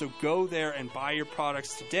manufacturer. So go there and buy your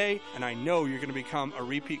products today, and I know you're going to become a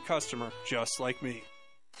repeat customer just like me.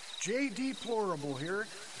 Jay Deplorable here.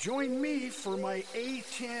 Join me for my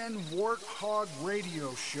A10 Warthog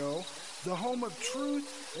radio show, the home of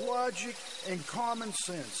truth, logic, and common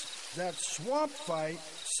sense. That's Swamp Fight,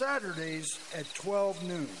 Saturdays at 12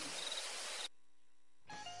 noon.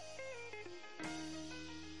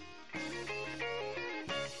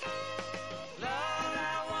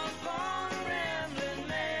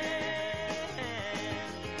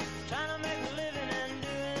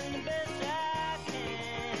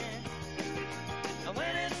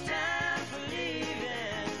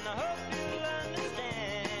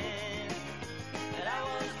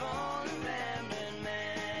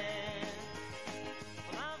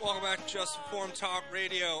 Welcome back to Just Informed Talk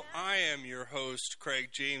Radio. I am your host, Craig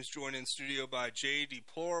James, joined in studio by Jay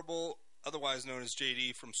Deplorable, otherwise known as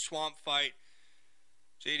JD from Swamp Fight.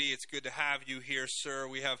 JD, it's good to have you here, sir.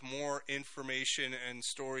 We have more information and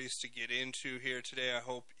stories to get into here today. I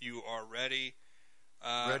hope you are ready.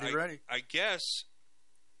 Ready. I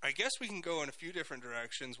guess we can go in a few different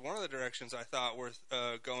directions. One of the directions I thought worth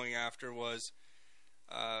going after was,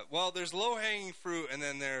 there's low-hanging fruit, and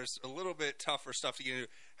then there's a little bit tougher stuff to get into.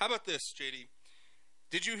 How about this, JD?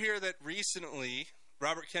 Did you hear that recently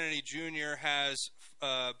Robert Kennedy Jr. has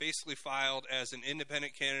basically filed as an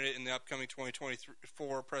independent candidate in the upcoming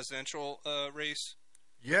 2024 presidential race?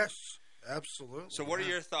 Yes, absolutely. So what are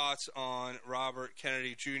your thoughts on Robert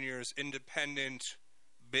Kennedy Jr.'s independent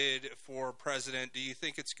bid for president? Do you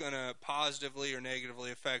think it's going to positively or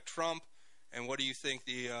negatively affect Trump? And what do you think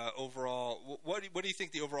the overall what do you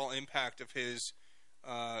think the overall impact of his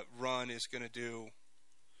run is going to do,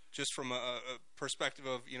 just from a perspective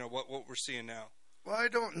of what we're seeing now? Well, I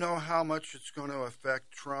don't know how much it's going to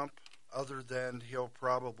affect Trump, other than he'll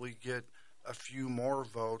probably get a few more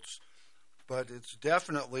votes. But it's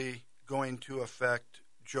definitely going to affect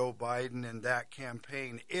Joe Biden and that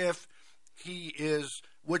campaign if he is,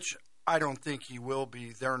 which I don't think he will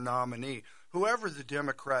be, their nominee. Whoever the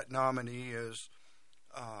Democrat nominee is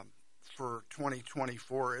for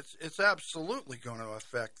 2024, it's absolutely going to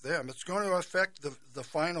affect them. It's going to affect the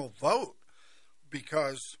final vote,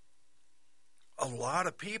 because a lot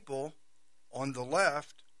of people on the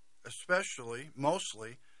left,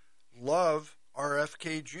 mostly, love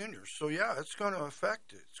RFK Jr. So, yeah, it's going to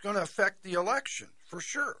affect it. It's going to affect the election, for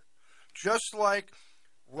sure. Just like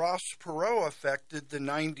Ross Perot affected the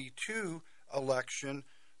 92 election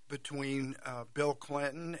between Bill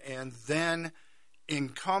Clinton and then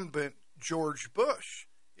incumbent George Bush.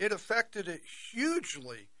 It affected it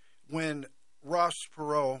hugely when Ross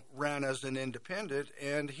Perot ran as an independent,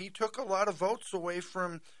 and he took a lot of votes away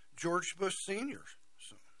from George Bush Sr.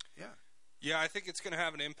 So, yeah. Yeah, I think it's going to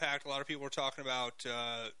have an impact. A lot of people are talking about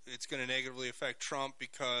it's going to negatively affect Trump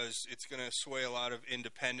because it's going to sway a lot of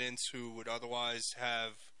independents who would otherwise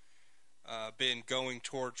have been going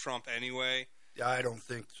toward Trump anyway. Yeah, I don't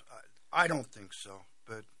think so.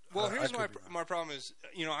 But here's my problem is,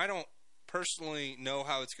 I don't personally know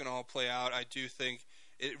how it's going to all play out. I do think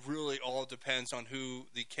it really all depends on who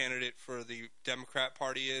the candidate for the Democrat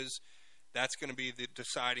Party is. That's going to be the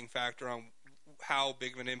deciding factor on how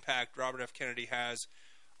big of an impact Robert F. Kennedy has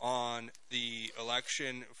on the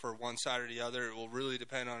election for one side or the other. It will really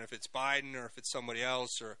depend on if it's Biden or if it's somebody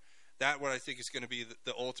else, or that what I think is going to be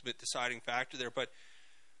the ultimate deciding factor there. But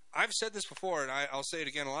I've said this before, and I'll say it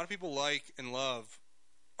again. A lot of people like and love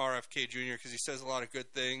RFK Jr. because he says a lot of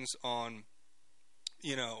good things on,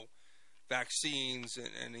 vaccines,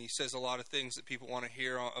 and he says a lot of things that people want to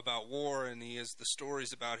hear about war, and he has the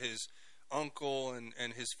stories about his uncle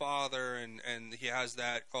and his father, and he has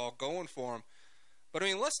that all going for him. But,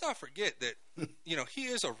 let's not forget that, he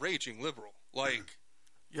is a raging liberal.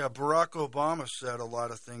 Yeah, Barack Obama said a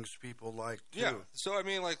lot of things people like, too. Yeah, so,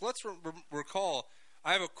 let's recall,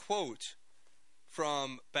 I have a quote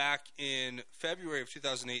from back in February of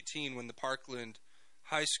 2018 when the Parkland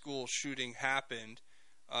High School shooting happened,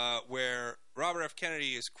 where Robert F.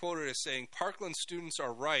 Kennedy is quoted as saying, "Parkland students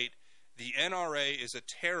are right. The NRA is a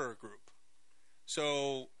terror group."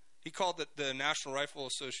 So he called the National Rifle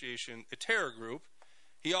Association a terror group.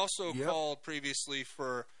 He also called previously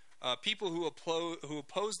for people who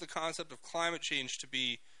oppose the concept of climate change to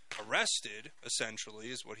be arrested, essentially,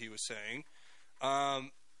 is what he was saying.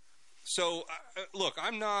 Look,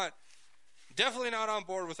 I'm definitely not on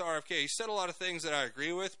board with RFK. He said a lot of things that I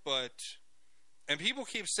agree with, and people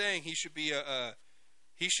keep saying he should be a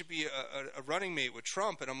running mate with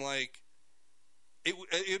Trump, and I'm like, it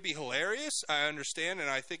would be hilarious. I understand, and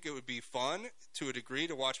I think it would be fun to a degree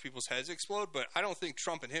to watch people's heads explode. But I don't think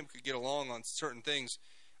Trump and him could get along on certain things.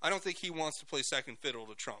 I don't think he wants to play second fiddle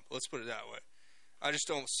to Trump. Let's put it that way. I just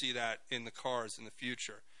don't see that in the cards in the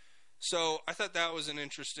future. So I thought that was an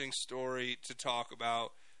interesting story to talk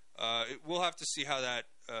about. We'll have to see how that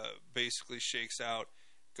basically shakes out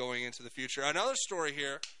going into the future. Another story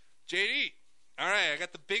here, JD. All right, I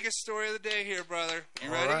got the biggest story of the day here, brother.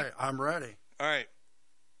 You ready? All right, I'm ready. All right.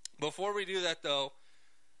 Before we do that, though,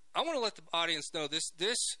 I want to let the audience know this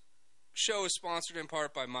show is sponsored in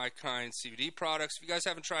part by My Kind CBD products. If you guys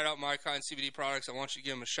haven't tried out My Kind CBD products, I want you to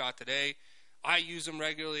give them a shot today. I use them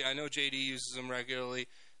regularly. I know JD uses them regularly.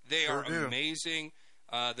 They are amazing.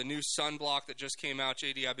 The new sunblock that just came out,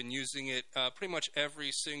 JD, I've been using it pretty much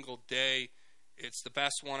every single day. It's the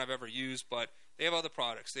best one I've ever used, but they have other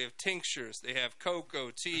products. They have tinctures. They have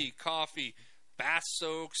cocoa, tea, coffee, bath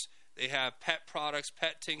soaks. They have pet products,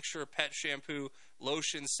 pet tincture, pet shampoo,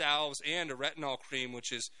 lotion, salves, and a retinol cream,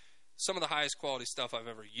 which is some of the highest quality stuff I've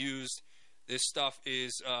ever used. This stuff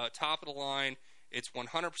is top of the line. It's 100%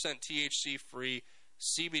 THC free,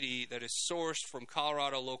 CBD that is sourced from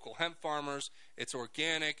Colorado local hemp farmers. It's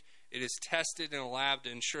organic. It is tested in a lab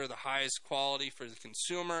to ensure the highest quality for the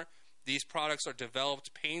consumer. These products are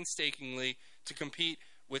developed painstakingly to compete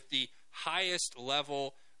with the highest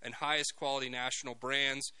level and highest quality national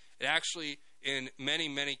brands. It actually, in many,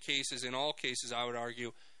 many cases, in all cases, I would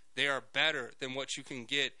argue, they are better than what you can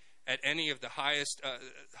get at any of the highest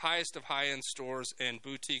of high-end stores and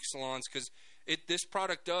boutique salons, because this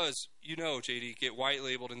product does, JD, get white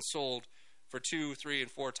labeled and sold for 2, 3,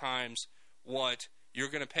 and 4 times what you're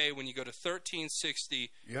going to pay when you go to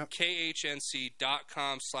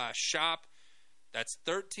 1360khnc.com/shop. That's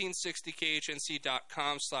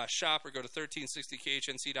 1360khnc.com/shop, or go to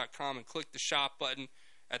 1360khnc.com and click the shop button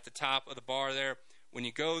at the top of the bar there. When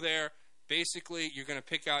you go there, basically you're going to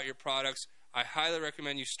pick out your products. I highly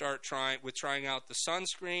recommend you start trying out the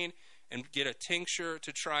sunscreen and get a tincture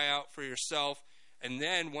to try out for yourself. And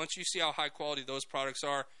then once you see how high quality those products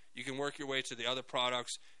are, you can work your way to the other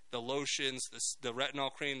products, the lotions, the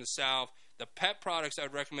retinol cream, the salve, the pet products. I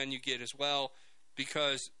would recommend you get as well,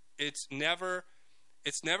 because it's never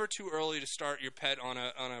too early to start your pet on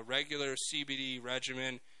a regular CBD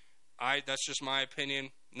regimen. That's just my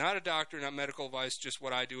opinion. Not a doctor, not medical advice, just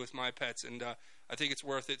what I do with my pets, and I think it's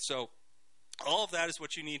worth it. So all of that is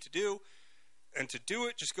what you need to do. And to do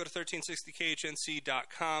it, just go to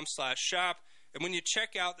 1360khnc.com/shop. And when you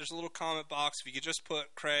check out, there's a little comment box. If you could just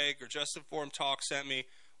put Craig or Just Informed Talk sent me,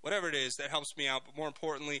 whatever it is, that helps me out. But more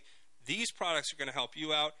importantly, these products are going to help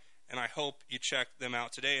you out, and I hope you check them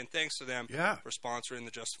out today. And thanks to them for sponsoring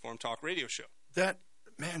the Just Informed Talk radio show. I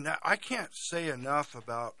can't say enough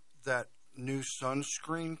about that new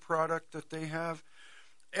sunscreen product that they have.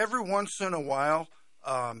 Every once in a while,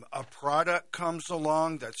 a product comes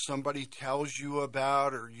along that somebody tells you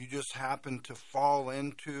about, or you just happen to fall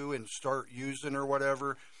into and start using or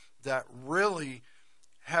whatever, that really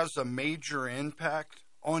has a major impact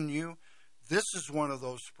on you. This is one of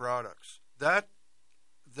those products. That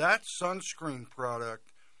sunscreen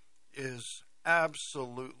product is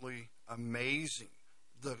absolutely amazing.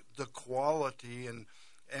 The quality and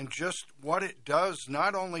just what it does,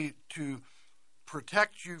 not only to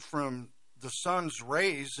protect you from the sun's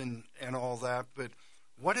rays and all that, but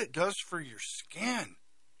what it does for your skin.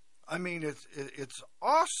 I mean, it's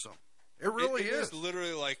awesome. It really is. It is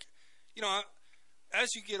literally like,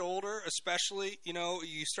 as you get older, especially,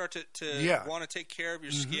 you start to want to take care of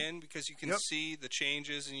your skin, because you can see the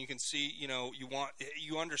changes, and you can see,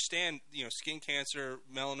 you understand, skin cancer,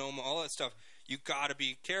 melanoma, all that stuff. You got to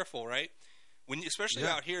be careful, right? Especially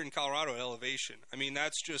out here in Colorado at elevation. I mean,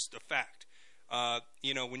 that's just a fact.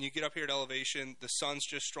 When you get up here at elevation, the sun's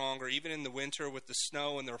just stronger. Even in the winter with the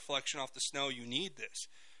snow and the reflection off the snow, you need this,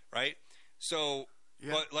 right? So,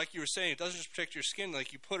 but like you were saying, it doesn't just protect your skin.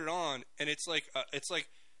 Like, you put it on, and it's like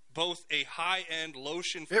both a high-end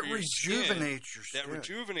lotion for your skin. It rejuvenates your skin. That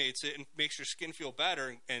rejuvenates it and makes your skin feel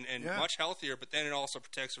better and much healthier, but then it also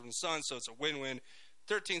protects it from the sun, so it's a win-win.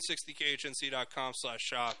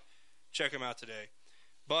 1360khnc.com/shop. Check them out today.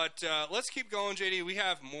 But let's keep going, JD. We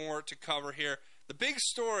have more to cover here. The biggest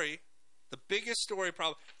story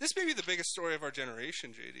probably, this may be the biggest story of our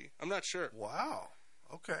generation, JD. I'm not sure. Wow.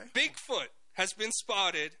 Okay. Bigfoot has been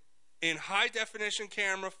spotted in high-definition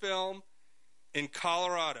camera film in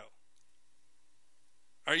Colorado.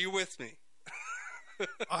 Are you with me?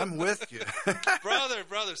 I'm with you. Brother.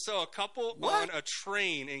 So a couple on a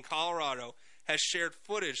train in Colorado has shared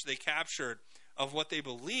footage they captured of what they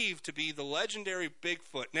believe to be the legendary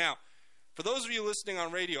Bigfoot. Now, for those of you listening on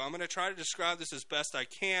radio, I'm going to try to describe this as best I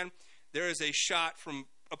can. There is a shot from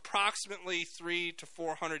approximately 300 to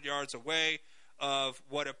 400 yards away of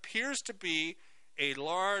what appears to be a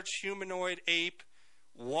large humanoid ape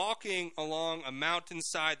walking along a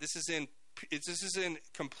mountainside. This is in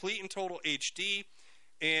complete and total HD,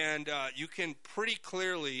 and you can pretty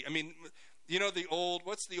clearly, I mean, the old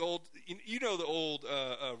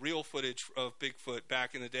real footage of Bigfoot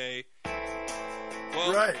back in the day?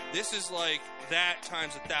 Well, This is like that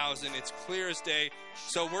times 1,000. It's clear as day.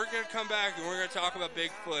 So we're going to come back and we're going to talk about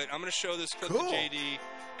Bigfoot. I'm going to show this clip to JD,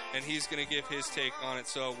 and he's going to give his take on it.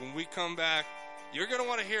 So when we come back, you're going to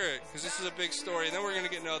want to hear it, because this is a big story, and then we're going to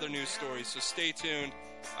get into other news stories. So stay tuned.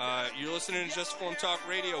 You're listening to Just Informed Talk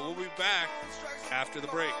Radio. We'll be back after the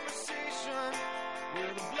break.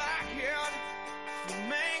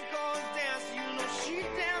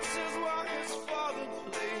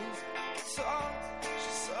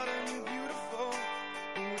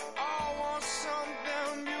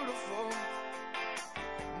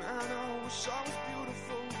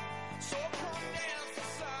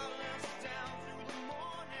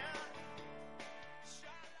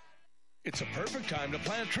 It's a perfect time to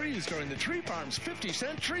plant trees during the Tree Farm's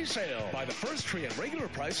 50-cent tree sale. Buy the first tree at regular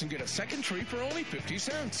price and get a second tree for only 50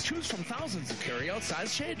 cents. Choose from thousands of carry-out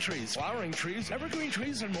size shade trees, flowering trees, evergreen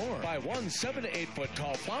trees, and more. Buy one 7 to 8 foot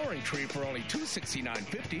tall flowering tree for only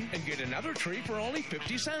 $269.50 and get another tree for only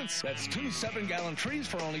 50 cents. That's 2 7-gallon trees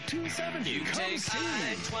for only $2.70. You Come take see.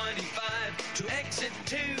 I-25 to exit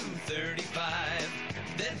 235,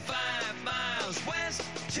 then 5 miles west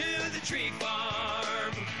to the Tree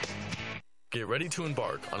Farm. Get ready to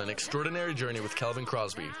embark on an extraordinary journey with Kelvin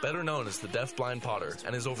Crosby, better known as the Deaf Blind Potter,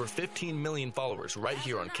 and his over 15 million followers right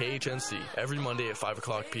here on KHNC every Monday at 5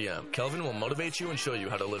 o'clock p.m. Kelvin will motivate you and show you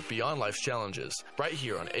how to live beyond life's challenges right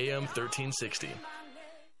here on AM 1360.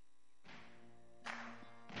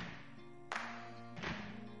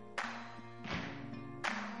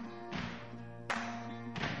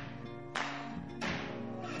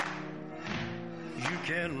 You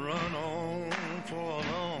can run on for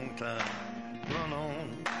a long time. Run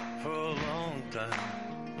on for a long time.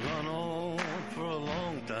 Run on for a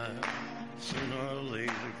long time. Sooner or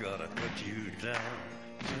later, gotta cut you down.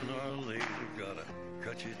 Sooner or later, gotta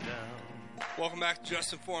cut you down. Welcome back to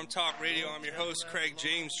Just Informed Talk Radio. I'm your host, Craig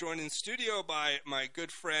James, joined in studio by my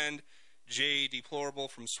good friend, Jay Deplorable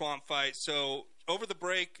from Swamp Fight. So, over the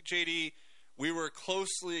break, JD, we were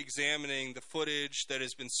closely examining the footage that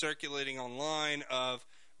has been circulating online of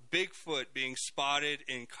Bigfoot being spotted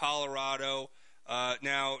in Colorado.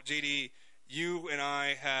 Now, JD, you and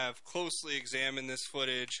I have closely examined this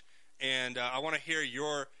footage, and I want to hear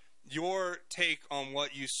your take on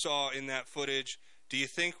what you saw in that footage. Do you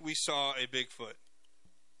think we saw a Bigfoot?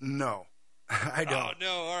 No, I don't. Oh,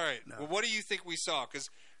 no, all right. No. Well, what do you think we saw? Because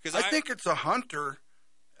I think it's a hunter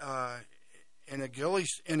in a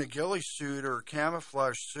ghillie suit or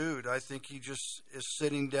camouflage suit. I think he just is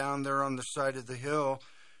sitting down there on the side of the hill,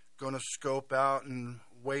 going to scope out and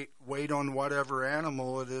wait on whatever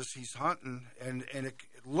animal it is he's hunting. And it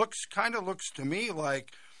looks to me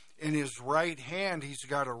like in his right hand he's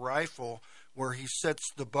got a rifle where he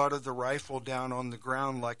sets the butt of the rifle down on the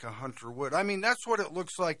ground like a hunter would. I mean, that's what it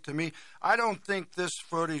looks like to me. I don't think this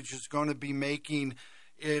footage is going to be making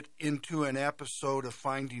it into an episode of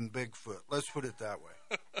Finding Bigfoot. Let's put it that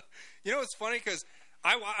way. You know, it's funny because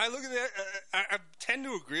I look at that, I tend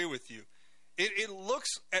to agree with you. It looks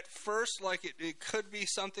at first like it could be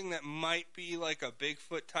something that might be like a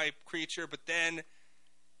Bigfoot type creature, but then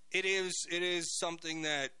it is something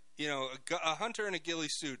that, you know, a hunter in a ghillie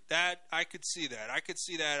suit, that I could see that. I could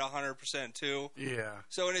see that 100% too. Yeah.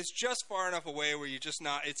 So, and it's just far enough away where you're just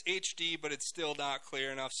not, it's HD, but it's still not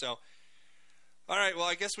clear enough. So, all right, well,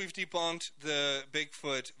 I guess we've debunked the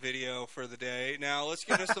Bigfoot video for the day. Now, let's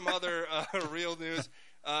get into some other real news.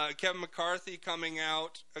 Kevin McCarthy coming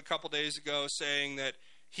out a couple days ago saying that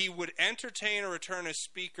he would entertain a return as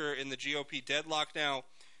speaker in the GOP deadlock. Now,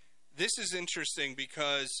 this is interesting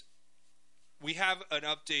because we have an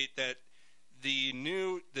update that the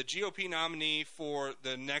GOP nominee for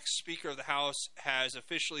the next Speaker of the House has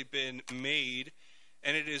officially been made,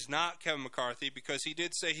 and it is not Kevin McCarthy because he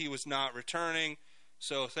did say he was not returning.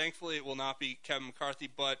 So thankfully it will not be Kevin McCarthy,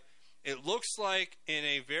 but it looks like in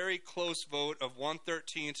a very close vote of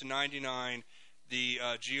 113 to 99, the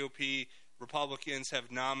GOP Republicans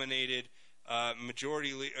have nominated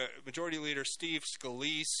Majority Leader Steve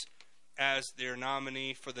Scalise as their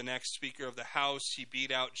nominee for the next Speaker of the House. He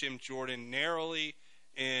beat out Jim Jordan narrowly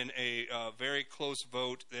in a very close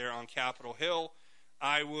vote there on Capitol Hill.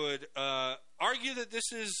 I would argue that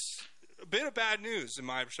this is a bit of bad news in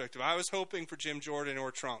my perspective. I was hoping for Jim Jordan or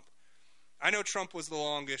Trump. I know Trump was the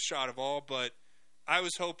longest shot of all, but I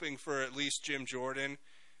was hoping for at least Jim Jordan.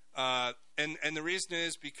 And the reason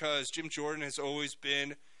is because Jim Jordan has always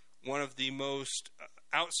been one of the most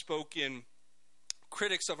outspoken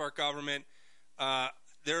critics of our government.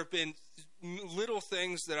 There have been little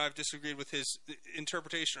things that I've disagreed with his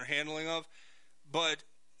interpretation or handling of, but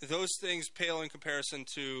those things pale in comparison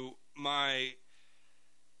to my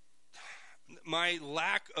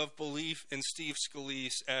lack of belief in Steve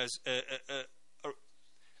Scalise as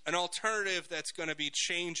an alternative that's going to be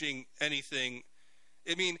changing anything.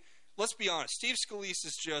 I mean, let's be honest. Steve Scalise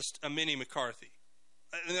is just a mini McCarthy.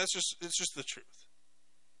 And it's just the truth.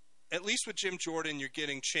 At least with Jim Jordan, you're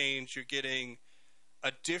getting change. You're getting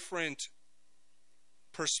a different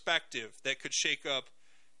perspective that could shake up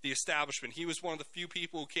the establishment. He was one of the few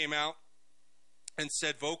people who came out and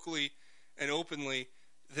said vocally and openly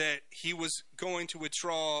that he was going to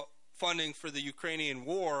withdraw funding for the Ukrainian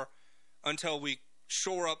war until we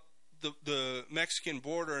shore up the Mexican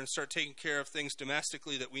border and start taking care of things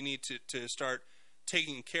domestically that we need to start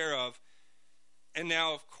taking care of. And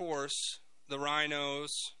now, of course, the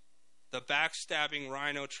rhinos The backstabbing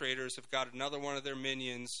rhino traders have got another one of their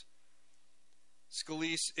minions.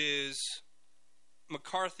 Scalise is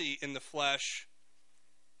McCarthy in the flesh.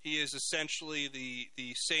 He is essentially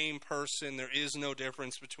the same person. There is no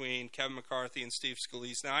difference between Kevin McCarthy and Steve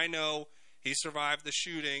Scalise. Now, I know he survived the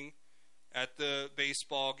shooting at the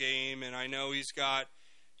baseball game, and I know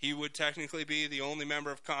he would technically be the only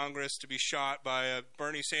member of Congress to be shot by a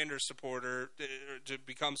Bernie Sanders supporter to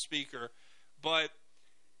become speaker. But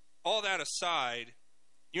all that aside,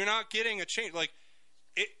 you're not getting a change. Like,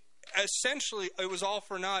 essentially, it was all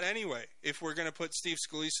for naught anyway, if we're going to put Steve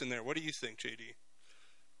Scalise in there. What do you think, JD?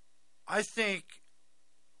 I think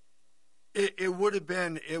it would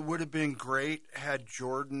have been great had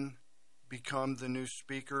Jordan become the new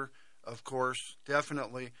speaker. Of course,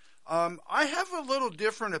 definitely. I have a little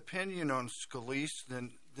different opinion on Scalise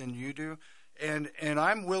than you do, and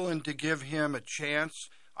I'm willing to give him a chance.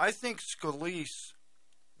 I think Scalise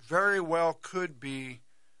very well could be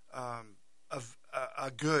a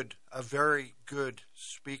very good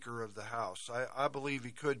Speaker of the House. I believe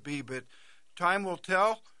he could be, but time will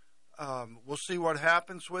tell. We'll see what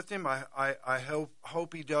happens with him. I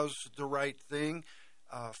hope he does the right thing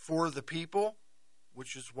for the people,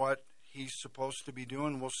 which is what he's supposed to be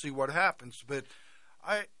doing. We'll see what happens, but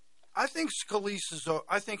I think Scalise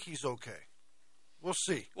I think he's okay. We'll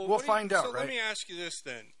see. We'll find out. So right? Let me ask you this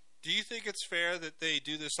then: do you think it's fair that they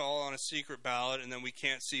do this all on a secret ballot and then we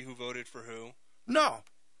can't see who voted for who? No,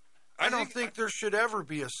 I don't think there should ever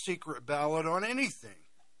be a secret ballot on anything.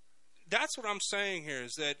 That's what I'm saying here,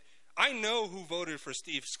 is that I know who voted for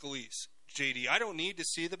Steve Scalise, JD. I don't need to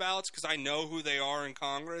see the ballots because I know who they are in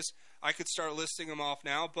Congress. I could start listing them off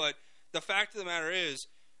now, but the fact of the matter is,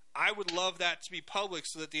 I would love that to be public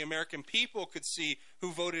so that the American people could see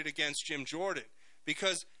who voted against Jim Jordan.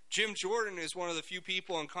 Because Jim Jordan is one of the few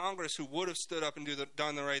people in Congress who would have stood up and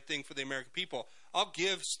done the right thing for the American people. I'll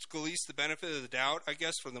give Scalise the benefit of the doubt, I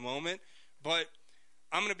guess, for the moment. But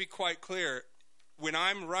I'm going to be quite clear. When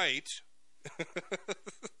I'm right,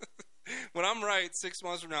 6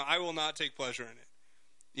 months from now, I will not take pleasure in it.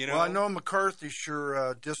 You know? Well, I know McCarthy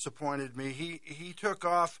sure disappointed me. He took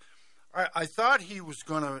off. I thought he was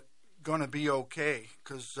gonna be okay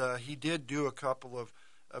because he did do a couple of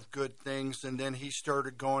good things, and then he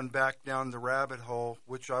started going back down the rabbit hole,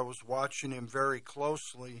 which I was watching him very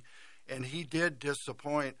closely, and he did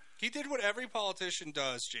disappoint. He did what every politician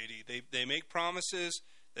does, JD. They make promises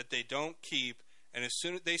that they don't keep, and as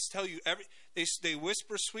soon as they tell you they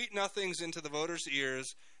whisper sweet nothings into the voters'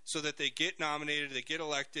 ears so that they get nominated, they get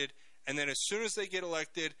elected, and then as soon as they get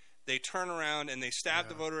elected, they turn around and they stab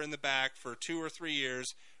the voter in the back for 2 or 3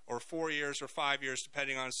 years, or 4 years, or 5 years,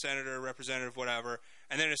 depending on senator, representative, whatever.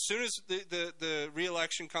 And then as soon as the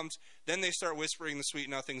re-election comes, then they start whispering the sweet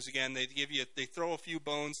nothings again. They throw a few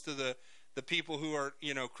bones to the people who are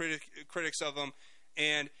critics of them,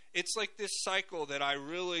 and it's like this cycle that I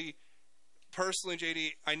really personally,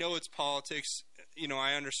 JD, I know it's politics.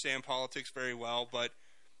 I understand politics very well, but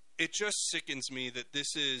it just sickens me that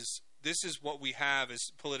this is what we have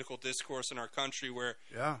as political discourse in our country, where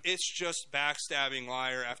it's just backstabbing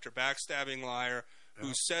liar after backstabbing liar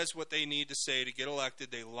who says what they need to say to get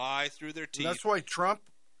elected. They lie through their teeth. That's why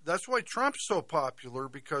Trump's so popular,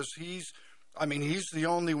 because he's the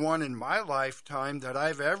only one in my lifetime that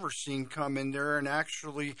I've ever seen come in there and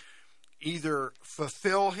actually either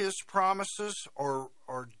fulfill his promises or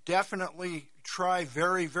definitely try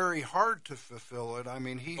very, very hard to fulfill it. I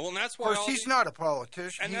mean, that's why he's not a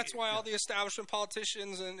politician. And that's why all the establishment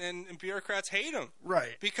politicians and bureaucrats hate him.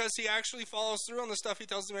 Right. Because he actually follows through on the stuff he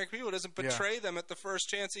tells the American people. He doesn't betray them at the first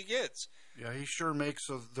chance he gets. Yeah, he sure makes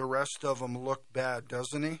the rest of them look bad,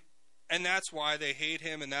 doesn't he? And that's why they hate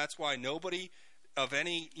him, and that's why nobody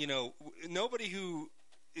who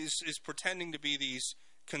is pretending to be these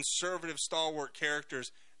conservative stalwart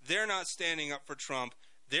characters, they're not standing up for Trump.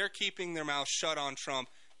 They're keeping their mouth shut on Trump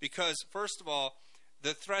because, first of all,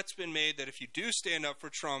 the threat's been made that if you do stand up for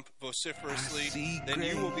Trump vociferously, then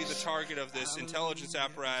you will be the target of this intelligence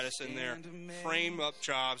apparatus and their frame-up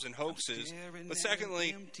jobs and hoaxes. But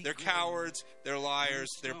secondly, they're cowards, they're liars,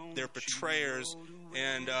 they're betrayers,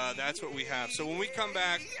 and that's what we have. So when we come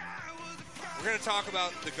back, we're going to talk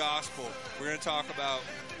about the gospel. We're going to talk about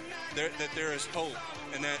that there is hope,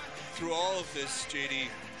 and that through all of this, JD,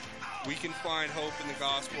 we can find hope in the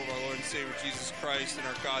gospel of our Lord and Savior Jesus Christ in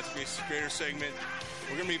our God's Grace is Greater segment.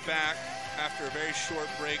 We're going to be back after a very short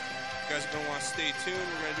break. You guys are going to want to stay tuned.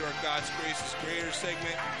 We're going to do our God's Grace is Greater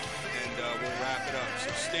segment, and we'll wrap it up. So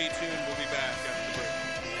stay tuned. We'll be back after the break.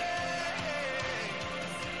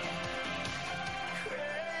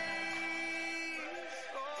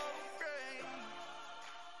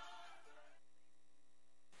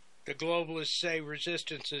 The globalists say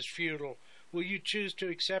resistance is futile. Will you choose to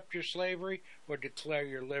accept your slavery or declare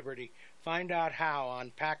your liberty? Find out how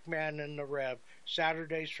on Pac-Man and the Rev,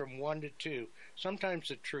 Saturdays from 1 to 2. Sometimes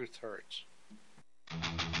the truth hurts.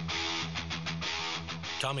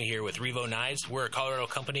 Tommy here with Revo Knives. We're a Colorado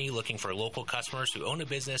company looking for local customers who own a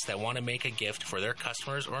business that want to make a gift for their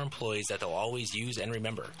customers or employees that they'll always use and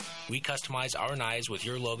remember. We customize our knives with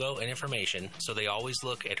your logo and information so they always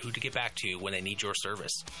look at who to get back to when they need your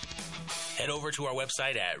service. Head over to our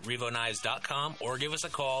website at revoknives.com or give us a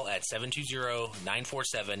call at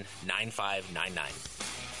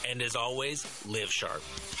 720-947-9599. And as always, live sharp.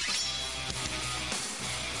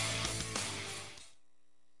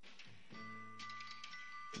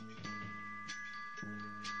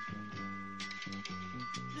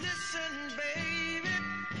 Listen, baby,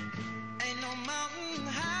 ain't no mountain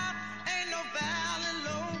high, ain't no valley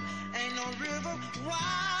low, ain't no river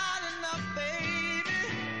wide enough, baby.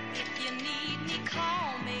 If you need me,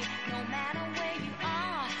 call me, no matter where you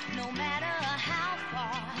are, no matter how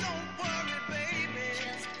far. Don't worry, baby,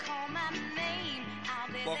 just call my name.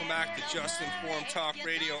 I'll be Welcome back to Just Informed Talk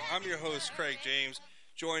Radio. I'm your host, Craig James,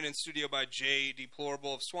 joined in studio by Jay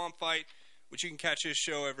Deplorable of Swamp Fight, which you can catch his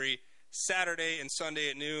show every Saturday and Sunday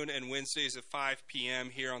at noon and Wednesdays at 5 p.m.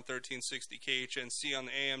 here on 1360 KHNC on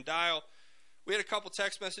the AM dial. We had a couple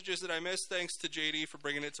text messages that I missed. Thanks to JD for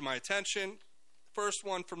bringing it to my attention. First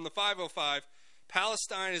one from the 505.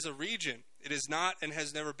 Palestine is a region. It is not and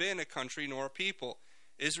has never been a country nor a people.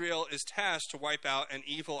 Israel is tasked to wipe out an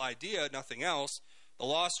evil idea, nothing else. The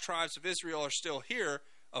lost tribes of Israel are still here,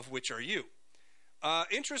 of which are you.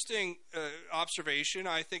 Interesting observation.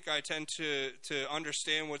 I think I tend to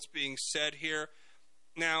understand what's being said here.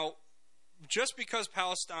 Now, just because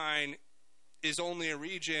Palestine is only a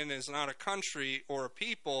region, is not a country or a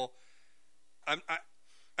people, I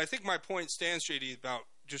think my point stands, JD, about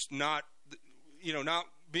just not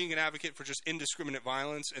being an advocate for just indiscriminate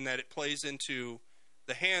violence and that it plays into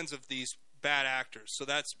the hands of these bad actors. So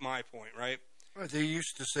that's my point, right? Well, they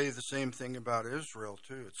used to say the same thing about Israel,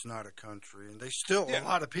 too. It's not a country. And they still, a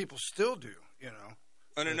lot of people still do,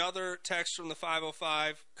 And another text from the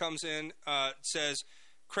 505 comes in, says,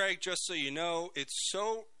 Craig, just so you know, it's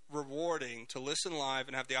so rewarding to listen live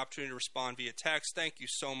and have the opportunity to respond via text. Thank you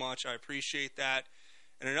so much. I appreciate that.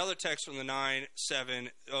 And another text from the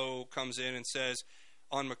 970 comes in and says,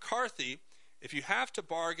 on McCarthy, if you have to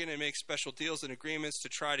bargain and make special deals and agreements to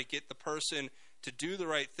try to get the person to do the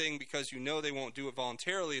right thing because you know they won't do it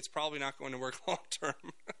voluntarily, it's probably not going to work long term.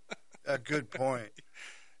 A good point.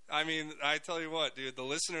 I mean, I tell you what, dude, the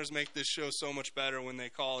listeners make this show so much better when they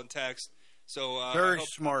call and text. So very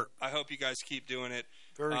smart. I hope you guys keep doing it.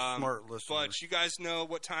 Very smart listeners. But you guys know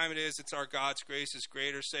what time it is. It's our God's Grace is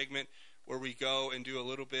Greater segment where we go and do a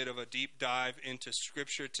little bit of a deep dive into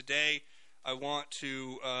Scripture. Today, I want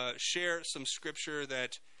to share some Scripture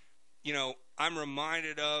that, I'm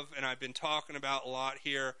reminded of and I've been talking about a lot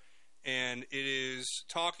here, and it is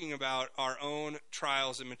talking about our own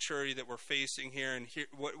trials and maturity that we're facing here and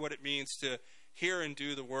what it means to hear and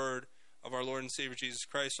do the word of our Lord and Savior Jesus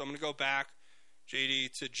Christ. So I'm going to go back,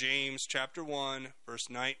 JD, to James chapter 1, verse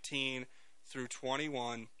 19 through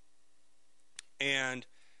 21, and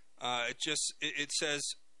it says,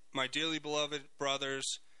 my dearly beloved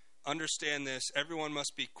brothers, understand this, everyone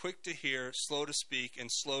must be quick to hear, slow to speak,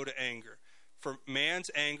 and slow to anger. For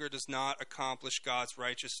man's anger does not accomplish God's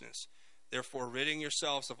righteousness. Therefore, ridding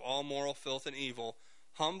yourselves of all moral filth and evil,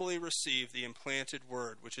 humbly receive the implanted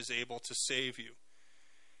word, which is able to save you.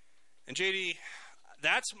 And JD,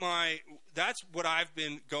 that's what I've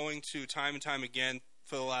been going to time and time again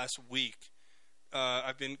for the last week.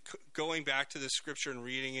 I've been going back to this scripture and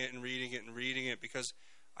reading it because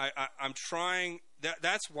I'm trying.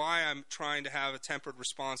 That's why I'm trying to have a tempered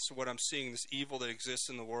response to what I'm seeing, this evil that exists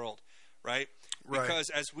in the world, right? Because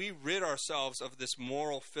as we rid ourselves of this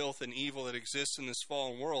moral filth and evil that exists in this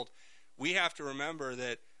fallen world, we have to remember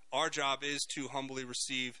that our job is to humbly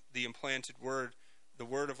receive the implanted word, the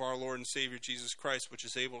word of our Lord and Savior Jesus Christ, which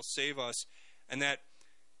is able to save us, and that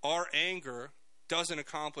our anger doesn't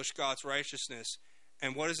accomplish God's righteousness.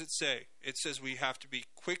 And what does it say? It says we have to be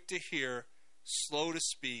quick to hear, slow to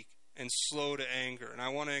speak, and slow to anger. And I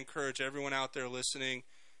want to encourage everyone out there listening,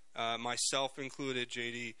 myself included,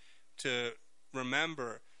 JD, to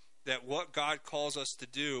remember that what God calls us to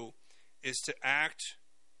do is to act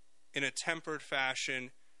in a tempered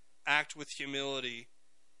fashion, act with humility,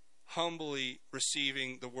 humbly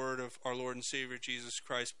receiving the word of our Lord and Savior Jesus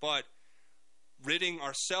Christ, but ridding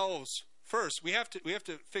ourselves first. We have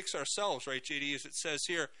to fix ourselves, right, JD, as it says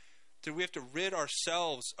here. We have to rid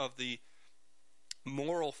ourselves of the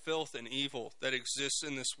moral filth and evil that exists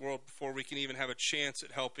in this world before we can even have a chance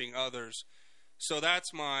at helping others. So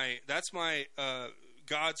that's my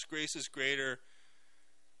God's grace is greater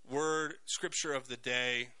word, scripture of the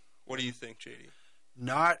day. What do you think, JD?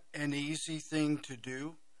 Not an easy thing to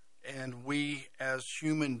do, and we as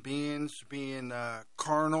human beings, being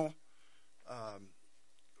carnal,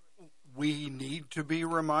 we need to be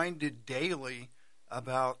reminded daily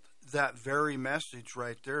about that very message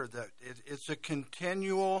right there, that it's a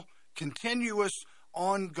continuous,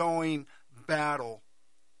 ongoing battle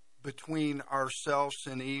between ourselves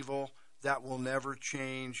and evil that will never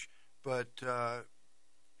change. But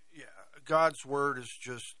God's word is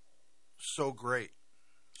just so great.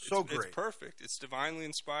 So great. It's perfect. It's divinely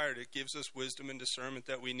inspired. It gives us wisdom and discernment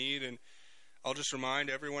that we need. And I'll just remind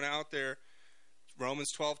everyone out there,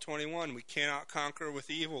 Romans 12:21, we cannot conquer with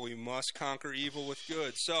evil. We must conquer evil with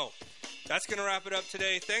good. So that's going to wrap it up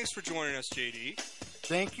today. Thanks for joining us, JD.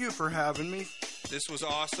 Thank you for having me. This was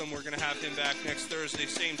awesome. We're going to have him back next Thursday,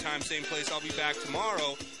 same time, same place. I'll be back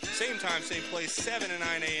tomorrow, same time, same place, 7 to 9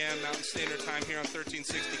 a.m. Mountain Standard Time here on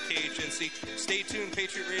 1360 KHNC. Stay tuned.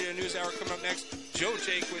 Patriot Radio News Hour coming up next. Joe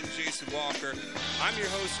Jaquin and Jason Walker. I'm your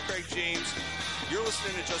host, Craig James. You're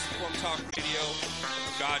listening to Just Informed Talk Radio.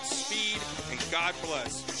 Godspeed and God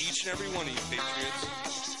bless each and every one of you, Patriots.